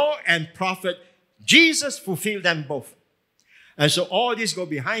the law and prophet, Jesus fulfilled them both. And so all this go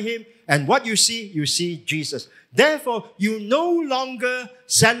behind him. And what you see Jesus. Therefore, you no longer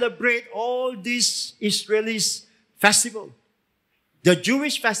celebrate all these Israelis festival. The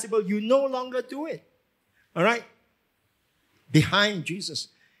Jewish festival, you no longer do it. All right? Behind Jesus.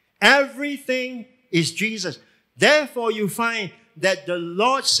 Everything is Jesus. Therefore, you find that the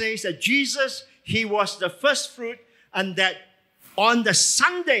Lord says that Jesus, he was the first fruit, and that on the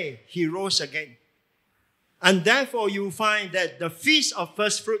Sunday, he rose again. And therefore, you find that the feast of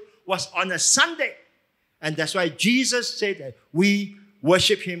first fruit was on a Sunday. And that's why Jesus said that we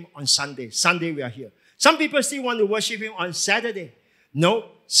worship him on Sunday. Sunday we are here. Some people still want to worship him on Saturday. No,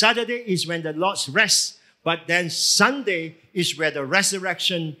 Saturday is when the Lord's rest. But then Sunday is where the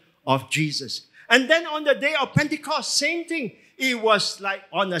resurrection of Jesus. And then on the day of Pentecost, same thing. It was like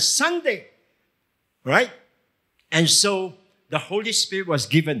on a Sunday, right? And so the Holy Spirit was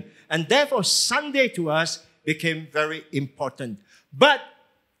given. And therefore, Sunday to us became very important. But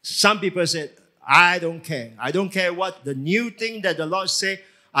some people said, I don't care. I don't care what the new thing that the Lord said.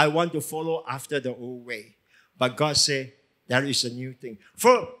 I want to follow after the old way. But God said, there is a new thing.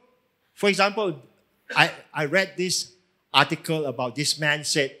 For example, I read this article about this man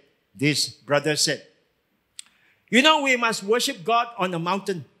said, this brother said, we must worship God on a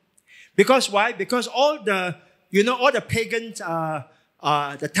mountain. Because why? Because all the pagans,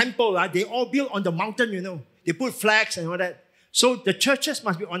 the temple, they all built on the mountain, They put flags and all that. So the churches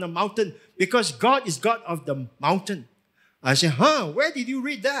must be on a mountain because God is God of the mountain. I said, where did you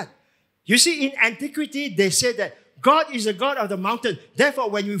read that? You see, in antiquity, they said that God is the God of the mountain. Therefore,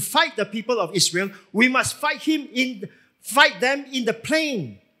 when we fight the people of Israel, we must fight them in the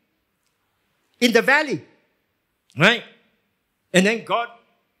plain, in the valley. Right? And then God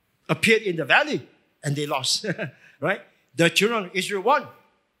appeared in the valley and they lost. Right? The children of Israel won.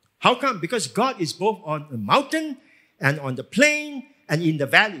 How come? Because God is both on the mountain and on the plain and in the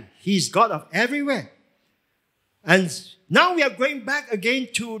valley. He is God of everywhere. And now we are going back again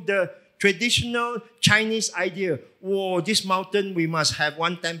to the traditional Chinese idea. This mountain, we must have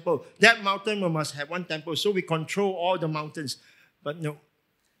one temple. That mountain, we must have one temple. So we control all the mountains. But no.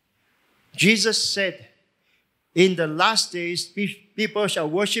 Jesus said, in the last days, people shall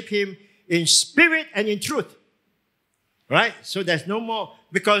worship him in spirit and in truth. Right? So there's no more.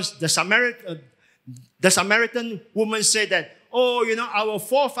 Because the Samaritan woman said that, our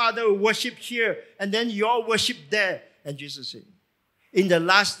forefather worship here, and then you all worship there. And Jesus said, in the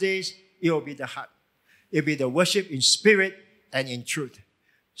last days, it will be the heart. It will be the worship in spirit and in truth.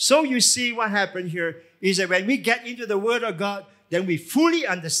 So you see what happened here is that when we get into the Word of God, then we fully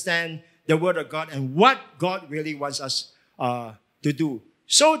understand the Word of God and what God really wants us to do.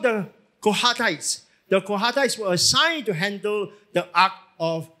 So the Kohathites were assigned to handle the Ark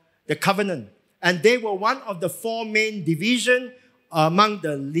of the Covenant. And they were one of the four main divisions among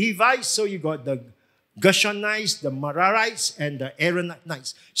the Levites. So you got the Gershonites, the Merarites, and the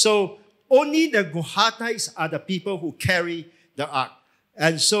Aaronites. So only the Kohathites are the people who carry the ark.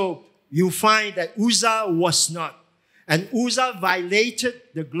 And so you find that Uzzah was not. And Uzzah violated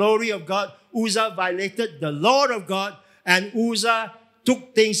the glory of God. Uzzah violated the law of God. And Uzzah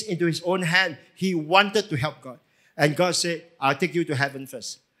took things into his own hand. He wanted to help God. And God said, I'll take you to heaven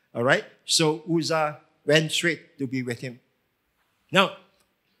first. All right? So Uzzah went straight to be with him. Now,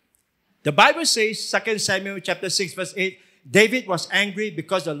 the Bible says, 2 Samuel chapter 6, verse 8, David was angry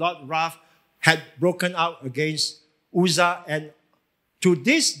because the Lord's wrath had broken out against Uzzah. And to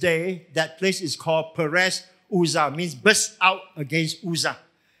this day, that place is called Perez Uzzah, means burst out against Uzzah.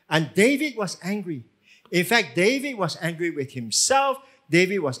 And David was angry. In fact, David was angry with himself.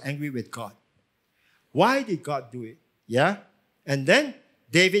 David was angry with God. Why did God do it? Yeah? And then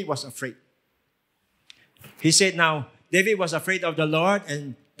David was afraid. He said, now, David was afraid of the Lord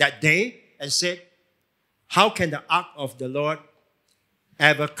and that day and said, how can the ark of the Lord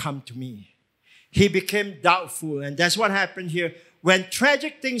ever come to me? He became doubtful, and that's what happened here. When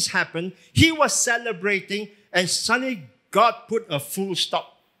tragic things happened, he was celebrating, and suddenly God put a full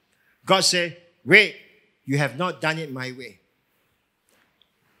stop. God said, wait, you have not done it my way.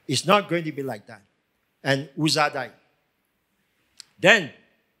 It's not going to be like that. And Uzzah died. Then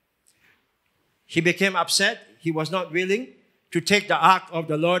he became upset. He was not willing to take the ark of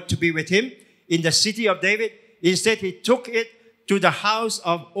the Lord to be with him in the city of David. Instead, he took it to the house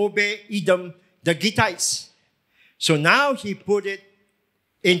of Obed-Edom, the Gittites. So now he put it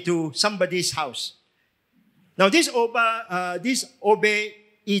into somebody's house. Now this Obed-Edom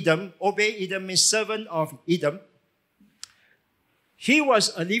means servant of Edom. He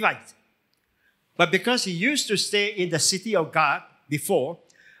was a Levite. But because he used to stay in the city of God before,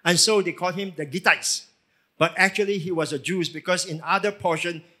 and so they called him the Gittites. But actually he was a Jew because in other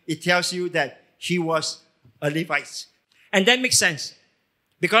portion it tells you that he was a Levite. And that makes sense.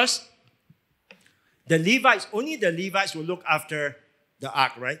 Because only the Levites will look after the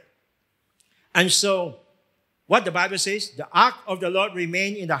ark, right? And so what the Bible says, the ark of the Lord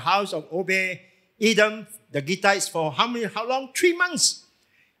remained in the house of Obed-Edom, the Gittites, for how long? 3 months.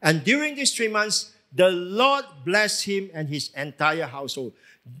 And during these 3 months, the Lord blessed him and his entire household.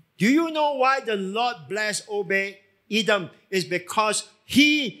 Do you know why the Lord blessed Obed-Edom? It's because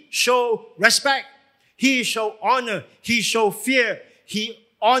he showed respect. He showed honor. He showed fear. He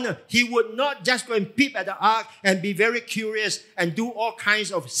honored. He would not just go and peep at the ark and be very curious and do all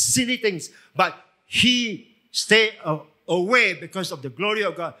kinds of silly things. But he stayed away because of the glory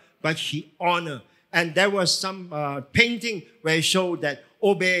of God, but he honored. And there was some painting where it showed that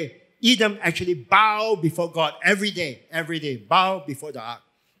Obed-Edom actually bowed before God every day, bow before the ark.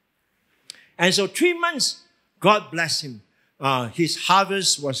 And so 3 months, God blessed him. His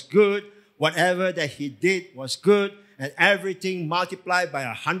harvest was good. Whatever that he did was good. And everything multiplied by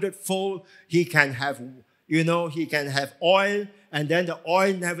 100-fold. He can have, he can have oil. And then the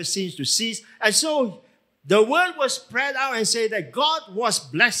oil never seems to cease. And so the word was spread out and said that God was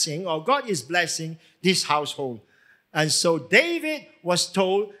blessing, or God is blessing this household. And so David was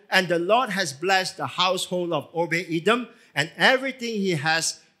told, and the Lord has blessed the household of Obed-Edom and everything he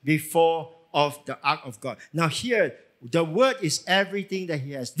has before of the ark of God. Now here, the word is everything that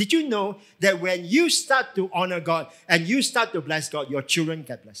he has. Did you know that when you start to honor God and you start to bless God, your children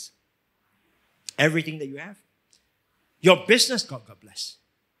get blessed? Everything that you have. Your business, God bless.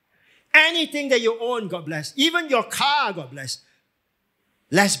 Anything that you own, God bless. Even your car, God bless.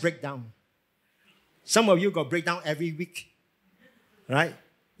 Less breakdown. Some of you got breakdown every week. Right?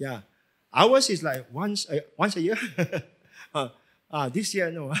 Yeah. Ours is like once a year. This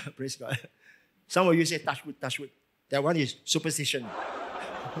year, no. Praise God. Some of you say, touch wood, touch wood. That one is superstition.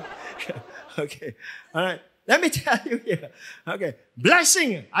 Okay. All right. Let me tell you here. Okay.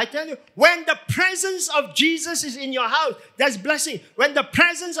 Blessing. I tell you, when the presence of Jesus is in your house, there's blessing. When the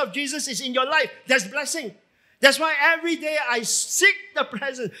presence of Jesus is in your life, there's blessing. That's why every day I seek the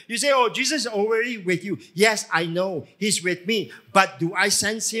presence. You say, oh, Jesus is already with you. Yes, I know. He's with me. But do I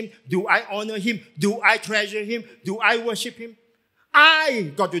sense him? Do I honor him? Do I treasure him? Do I worship him?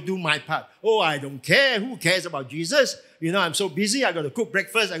 I got to do my part. Oh, I don't care. Who cares about Jesus? I'm so busy. I got to cook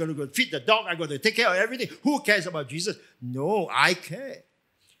breakfast. I got to go feed the dog. I got to take care of everything. Who cares about Jesus? No, I care.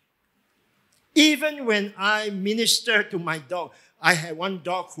 Even when I minister to my dog, I have one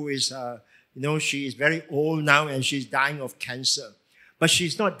dog who is, she is very old now and she's dying of cancer. But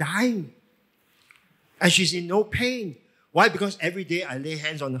she's not dying. And she's in no pain. Why? Because every day I lay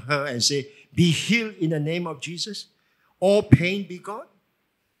hands on her and say, be healed in the name of Jesus. All pain be gone.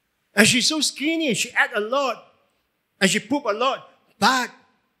 And she's so skinny. She ate a lot. And she pooped a lot. But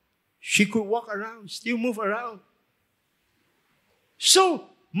she could walk around, still move around. So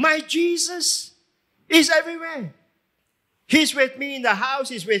my Jesus is everywhere. He's with me in the house.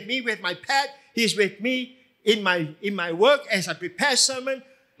 He's with me with my pet. He's with me in my work as I prepare sermon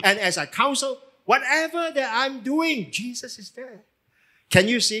and as I counsel. Whatever that I'm doing, Jesus is there. Can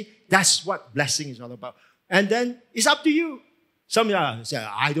you see? That's what blessing is all about. And then it's up to you. Some say,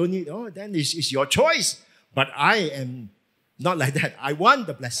 I don't need, then it's your choice. But I am not like that. I want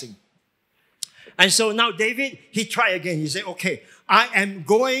the blessing. And so now David, he tried again. He said, okay, I am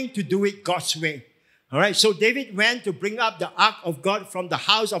going to do it God's way. All right, so David went to bring up the ark of God from the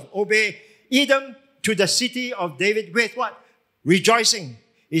house of Obed-Edom to the city of David with what? Rejoicing.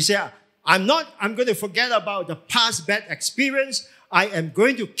 He said, I'm going to forget about the past bad experience. I am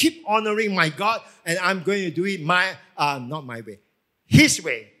going to keep honoring my God, and I'm going to do it not my way, his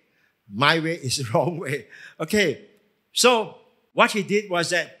way. My way is the wrong way. Okay, so what he did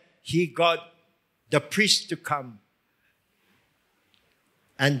was that he got the priest to come,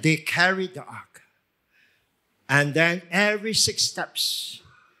 and they carried the ark. And then every 6 steps,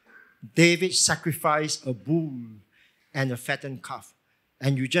 David sacrificed a bull and a fattened calf.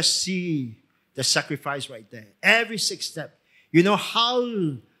 And you just see the sacrifice right there. Every 6 steps. You know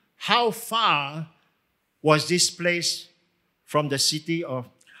how far was this place from the city of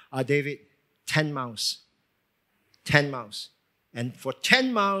David? 10 miles. 10 miles. And for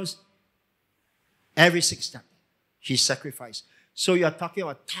 10 miles, every 6 steps, he sacrificed. So you're talking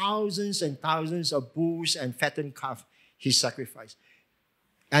about thousands and thousands of bulls and fattened calf he sacrificed.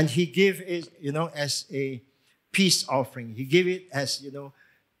 And he gave it, as a peace offering. He gave it as,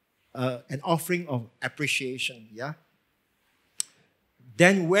 an offering of appreciation, yeah?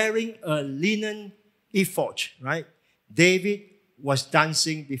 Then wearing a linen ephod, right? David was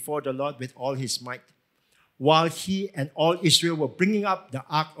dancing before the Lord with all his might, while he and all Israel were bringing up the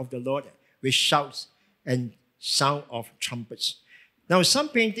ark of the Lord with shouts and sound of trumpets. Now, some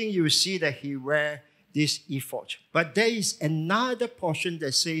painting you will see that he wear this ephod. But there is another portion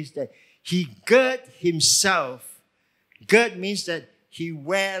that says that he girt himself. Girt means that he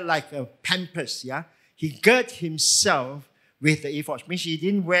wear like a pampers, yeah? He girt himself with the ephod. Means he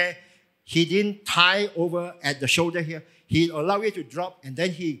didn't tie over at the shoulder here. He allowed it to drop, and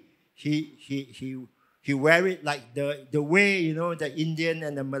then he wear it like the way, the Indian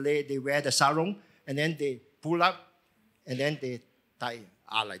and the Malay, they wear the sarong, and then they pull up, and then they tie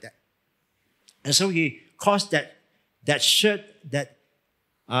like that. And so he caused that shirt, that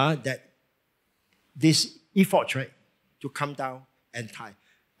this ephod, right, to come down and tie.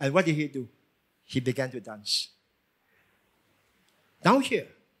 And what did he do? He began to dance. Down here,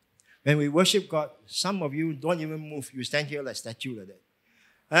 when we worship God, some of you don't even move. You stand here like statue like that.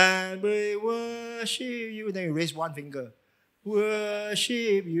 And we worship you. Then you raise one finger.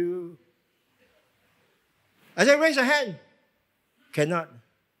 Worship you. I said, raise a hand. Cannot.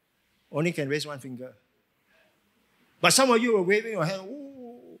 Only can raise one finger. But some of you are waving your hand.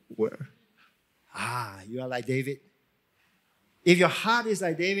 Ooh, where? You are like David. If your heart is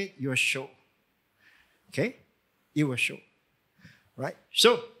like David, you will show. Okay? You will show. Right?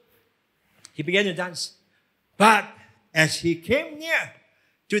 So, he began to dance. But as he came near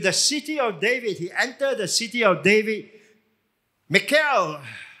to the city of David, he entered the city of David. Michal,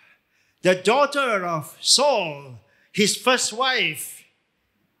 the daughter of Saul, his first wife,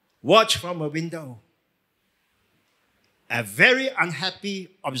 watched from a window. A very unhappy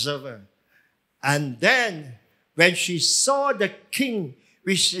observer. And then, when she saw the king,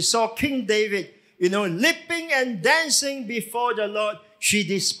 when she saw King David, leaping and dancing before the Lord, she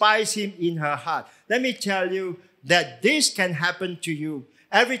despised him in her heart. Let me tell you that this can happen to you.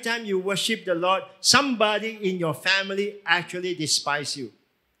 Every time you worship the Lord, somebody in your family actually despises you.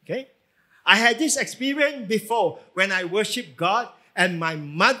 Okay? I had this experience before when I worship God, and my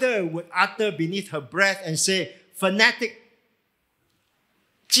mother would utter beneath her breath and say, fanatic.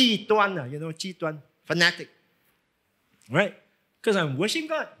 极端, 极端, fanatic. Right? Because I'm worshiping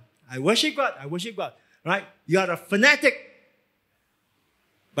God. I worship God. I worship God. Right? You are a fanatic.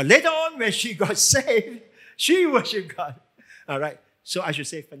 But later on, when she got saved, she worshiped God. All right? So I should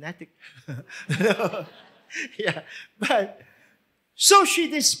say fanatic. Yeah. But so she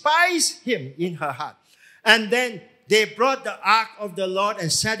despised him in her heart. And then they brought the ark of the Lord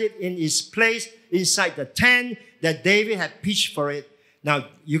and set it in its place inside the tent that David had pitched for it. Now,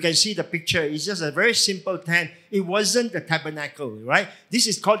 you can see the picture. It's just a very simple tent. It wasn't the tabernacle, right? This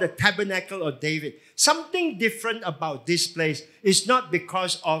is called the tabernacle of David. Something different about this place is not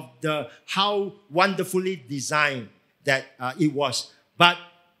because of how wonderfully designed that it was, but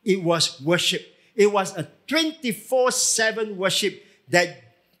it was worship. It was a 24/7 worship that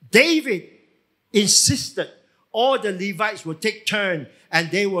David insisted all the Levites would take turn and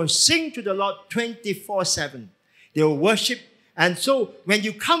they will sing to the Lord 24/7. They will worship. And so when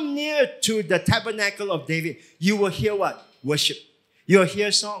you come near to the tabernacle of David, you will hear what? Worship. You'll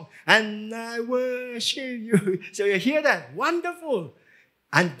hear song. And I worship you. So you hear that. Wonderful.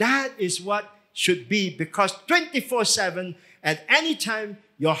 And that is what should be, because 24/7, at any time,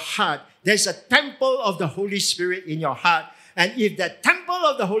 your heart, there's a temple of the Holy Spirit in your heart. And if that temple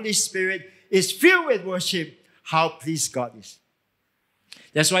of the Holy Spirit is filled with worship, how pleased God is.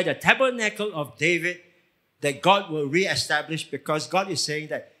 That's why the tabernacle of David, that God will reestablish, because God is saying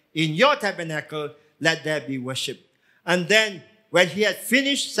that in your tabernacle, let there be worship. And then when he had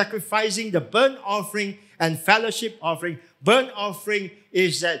finished sacrificing the burnt offering and fellowship offering, burnt offering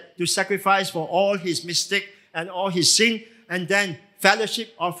is that to sacrifice for all his mistake and all his sin. And then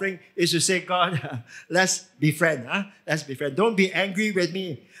fellowship offering is to say, God, let's be friends. Let's be friends. Don't be angry with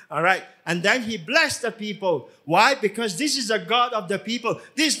me. All right. And then he blessed the people. Why? Because this is a God of the people.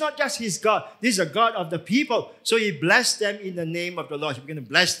 This is not just his God. This is a God of the people. So he blessed them in the name of the Lord. He's going to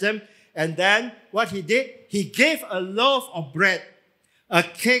bless them. And then what he did, he gave a loaf of bread, a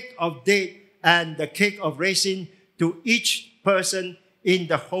cake of date, and the cake of raisin to each person in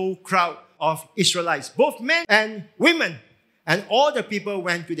the whole crowd of Israelites, both men and women. And all the people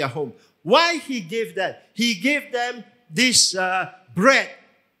went to their home. Why he gave that? He gave them this bread.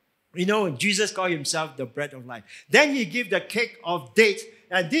 Jesus called himself the bread of life. Then he gave the cake of dates.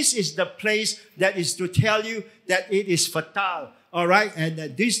 And this is the place that is to tell you that it is fertile. All right? And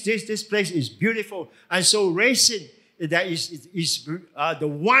this place is beautiful. And so raisin, that is the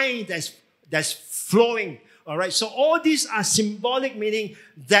wine that's flowing. All right? So all these are symbolic, meaning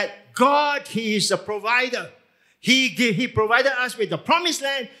that God, he is the provider. He provided us with the promised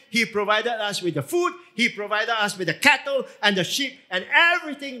land. He provided us with the food. He provided us with the cattle and the sheep and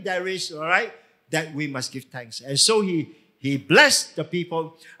everything there is, all right, that we must give thanks. And so he blessed the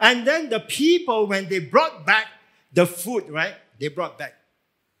people. And then the people, when they brought back the food, right, they brought back.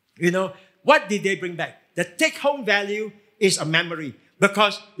 What did they bring back? The take-home value is a memory,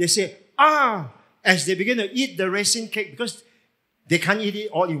 because they say, as they begin to eat the raisin cake, because they can't eat it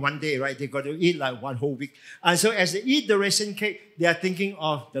all in one day, right? They got to eat like one whole week. And so as they eat the raisin cake, they are thinking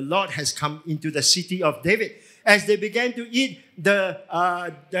of the Lord has come into the city of David. As they began to eat the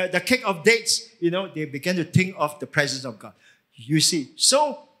cake of dates, they began to think of the presence of God. You see.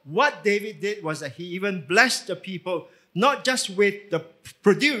 So what David did was that he even blessed the people, not just with the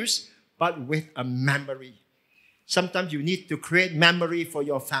produce, but with a memory. Sometimes you need to create memory for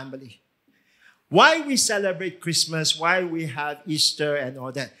your family. Why we celebrate Christmas, why we have Easter and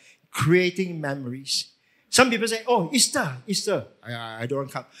all that? Creating memories. Some people say, oh, Easter. I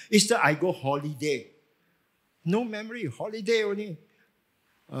don't come. Easter, I go holiday. No memory, holiday only.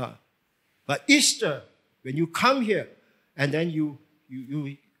 But Easter, when you come here, and then you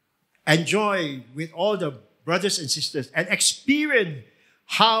enjoy with all the brothers and sisters and experience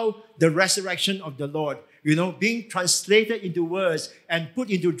how the resurrection of the Lord, being translated into words and put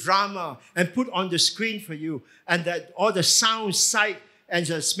into drama and put on the screen for you, and that all the sound, sight, and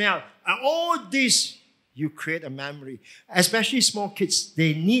the smell, and all this, you create a memory. Especially small kids,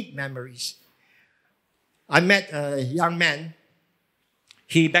 they need memories. I met a young man.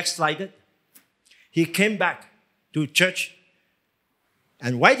 He backslided. He came back to church.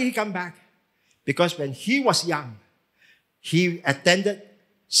 And why did he come back? Because when he was young, he attended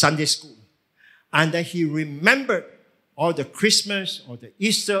Sunday school. And then he remembered all the Christmas or the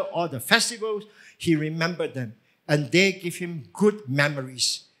Easter or the festivals. He remembered them. And they give him good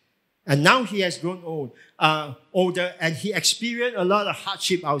memories. And now he has grown older, and he experienced a lot of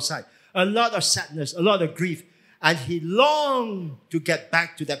hardship outside, a lot of sadness, a lot of grief. And he longed to get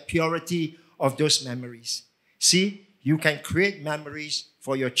back to that purity of those memories. See, you can create memories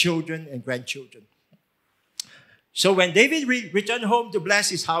for your children and grandchildren. So when David returned home to bless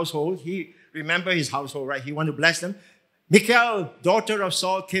his household, he remembered his household, right? He wanted to bless them. Michal, daughter of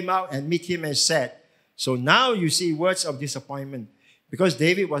Saul, came out and met him and said, so now you see words of disappointment. Because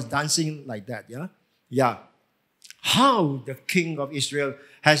David was dancing like that, yeah? Yeah. How the king of Israel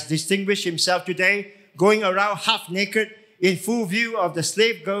has distinguished himself today, going around half naked in full view of the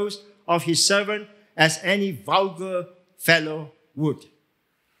slave girls of his servant, as any vulgar fellow would.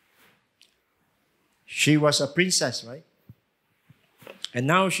 She was a princess, right? And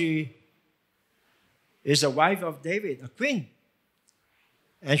now she is a wife of David, a queen.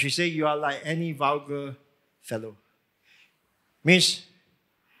 And she said, you are like any vulgar fellow. Means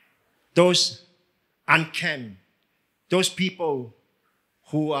those unkempt, those people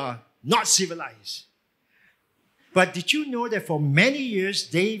who are not civilized. But did you know that for many years,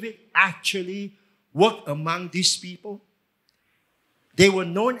 David actually worked among these people? They were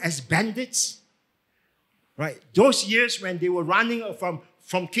known as bandits. Right? Those years when they were running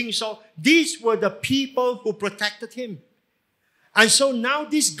from King Saul, these were the people who protected him. And so now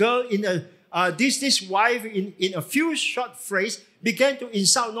this girl, this wife, in a few short phrases, began to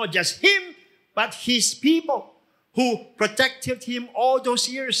insult not just him, but his people who protected him all those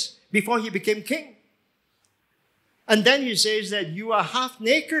years before he became king. And then he says that you are half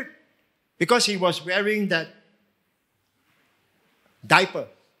naked because he was wearing that diaper.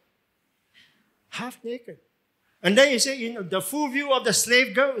 Half naked. And then he said, the full view of the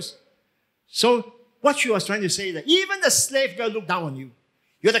slave girls. So what she was trying to say is that even the slave girl looked down on you.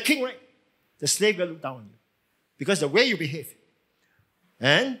 You're the king, right? The slave girl looked down on you because the way you behave.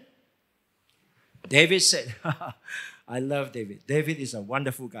 And David said, I love David. David is a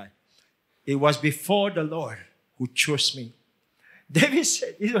wonderful guy. It was before the Lord who chose me. David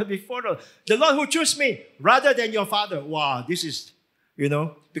said, it was before the Lord who chose me rather than your father. Wow, this is,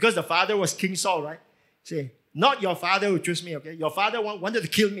 because the father was King Saul, right? Say, not your father who chose me, okay? Your father wanted to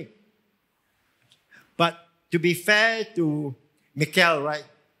kill me. But to be fair to Michal, right?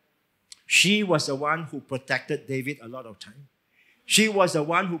 She was the one who protected David a lot of time. She was the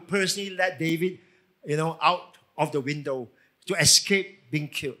one who personally let David, out of the window to escape being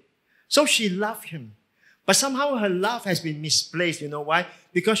killed. So she loved him. But somehow her love has been misplaced. You know why?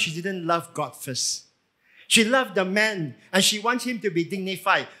 Because she didn't love God first. She loved the man and she wants him to be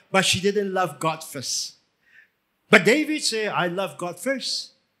dignified, but she didn't love God first. But David said, I love God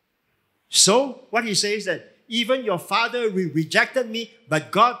first. So what he says is that even your father rejected me,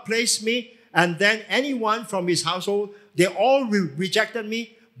 but God placed me, and then anyone from his household, they all rejected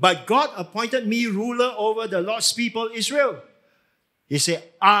me, but God appointed me ruler over the Lord's people, Israel. He said,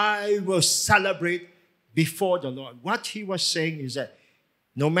 I will celebrate before the Lord. What he was saying is that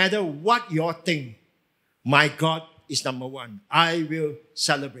no matter what your thing, my God is number one. I will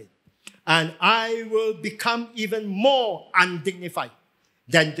celebrate. And I will become even more undignified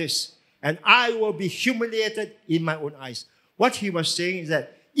than this. And I will be humiliated in my own eyes. What he was saying is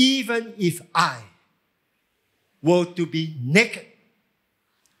that even if I were to be naked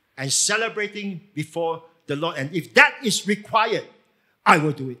and celebrating before the Lord, and if that is required, I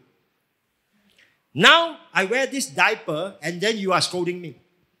will do it. Now, I wear this diaper and then you are scolding me.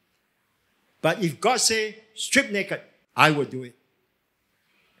 But if God say, strip naked, I will do it.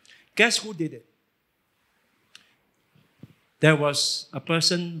 Guess who did it? There was a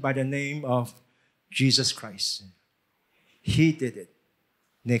person by the name of Jesus Christ. He did it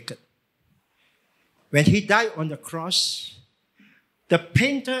naked. When he died on the cross, the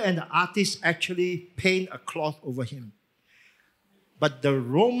painter and the artist actually paint a cloth over him. But the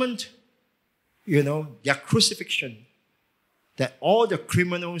Roman, their crucifixion, that all the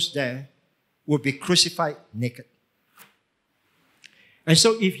criminals there would be crucified naked. And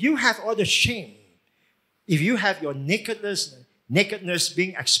so if you have all the shame, if you have your nakedness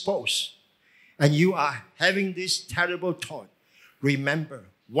being exposed, and you are having this terrible thought, remember,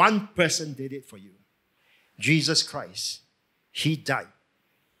 one person did it for you. Jesus Christ. He died.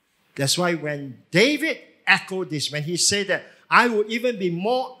 That's why when David echoed this, when he said that, I would even be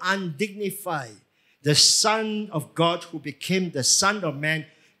more undignified. The Son of God who became the Son of Man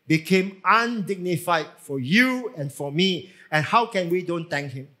became undignified for you and for me. And how can we don't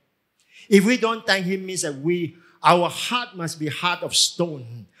thank him? If we don't thank him, means that our heart must be heart of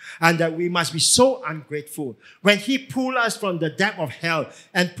stone, and that we must be so ungrateful. When he pulled us from the depth of hell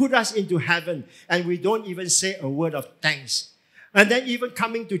and put us into heaven, and we don't even say a word of thanks. And then even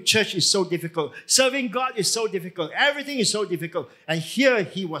coming to church is so difficult. Serving God is so difficult. Everything is so difficult. And here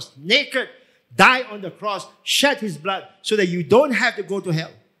he was naked, died on the cross, shed his blood so that you don't have to go to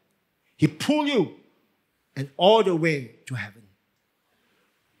hell. He pulled you and all the way to heaven.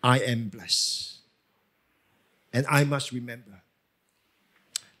 I am blessed. And I must remember.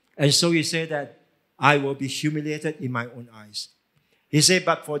 And so he said that I will be humiliated in my own eyes. He said,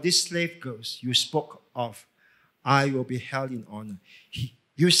 but for these slave girls you spoke of, I will be held in honor.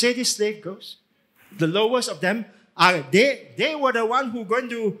 You say these slave girls, the lowest of them, they were the one who were going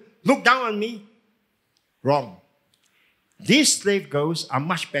to look down on me? Wrong. These slave girls are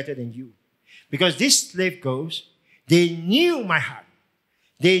much better than you. Because these slave girls, they knew my heart.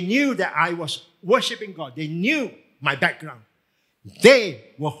 They knew that I was worshiping God. They knew my background.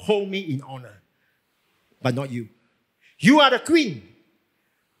 They will hold me in honor. But not you. You are the queen.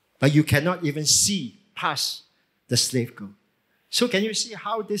 But you cannot even see past the slave girl. So can you see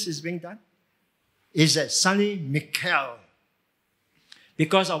how this is being done? Is that suddenly Michal,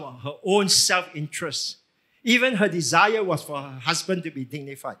 because of her own self-interest, even her desire was for her husband to be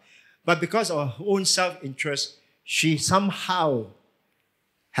dignified. But because of her own self-interest, she somehow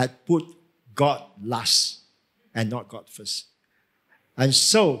had put God last and not God first. And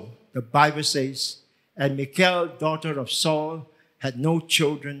so, the Bible says, and Michal, daughter of Saul, had no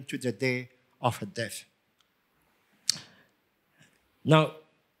children to the day of her death. Now,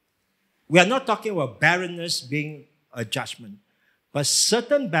 we are not talking about barrenness being a judgment, but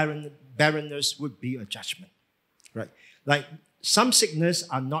certain barrenness would be a judgment, right? Like some sickness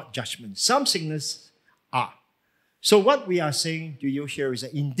are not judgment. Some sickness are. So what we are saying to you here is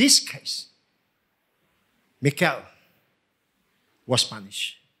that in this case, Michal was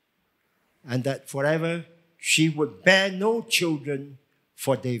punished. And that forever she would bear no children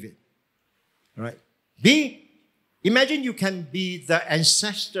for David. All right? Imagine you can be the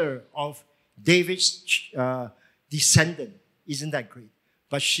ancestor of David's descendant. Isn't that great?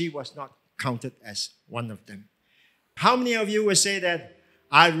 But she was not counted as one of them. How many of you will say that,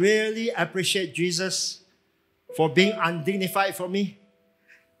 I really appreciate Jesus for being undignified for me?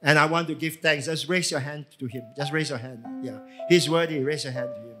 And I want to give thanks. Just raise your hand to him. Just raise your hand. Yeah. He's worthy. Raise your hand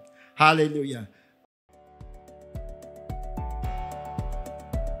to him. Hallelujah.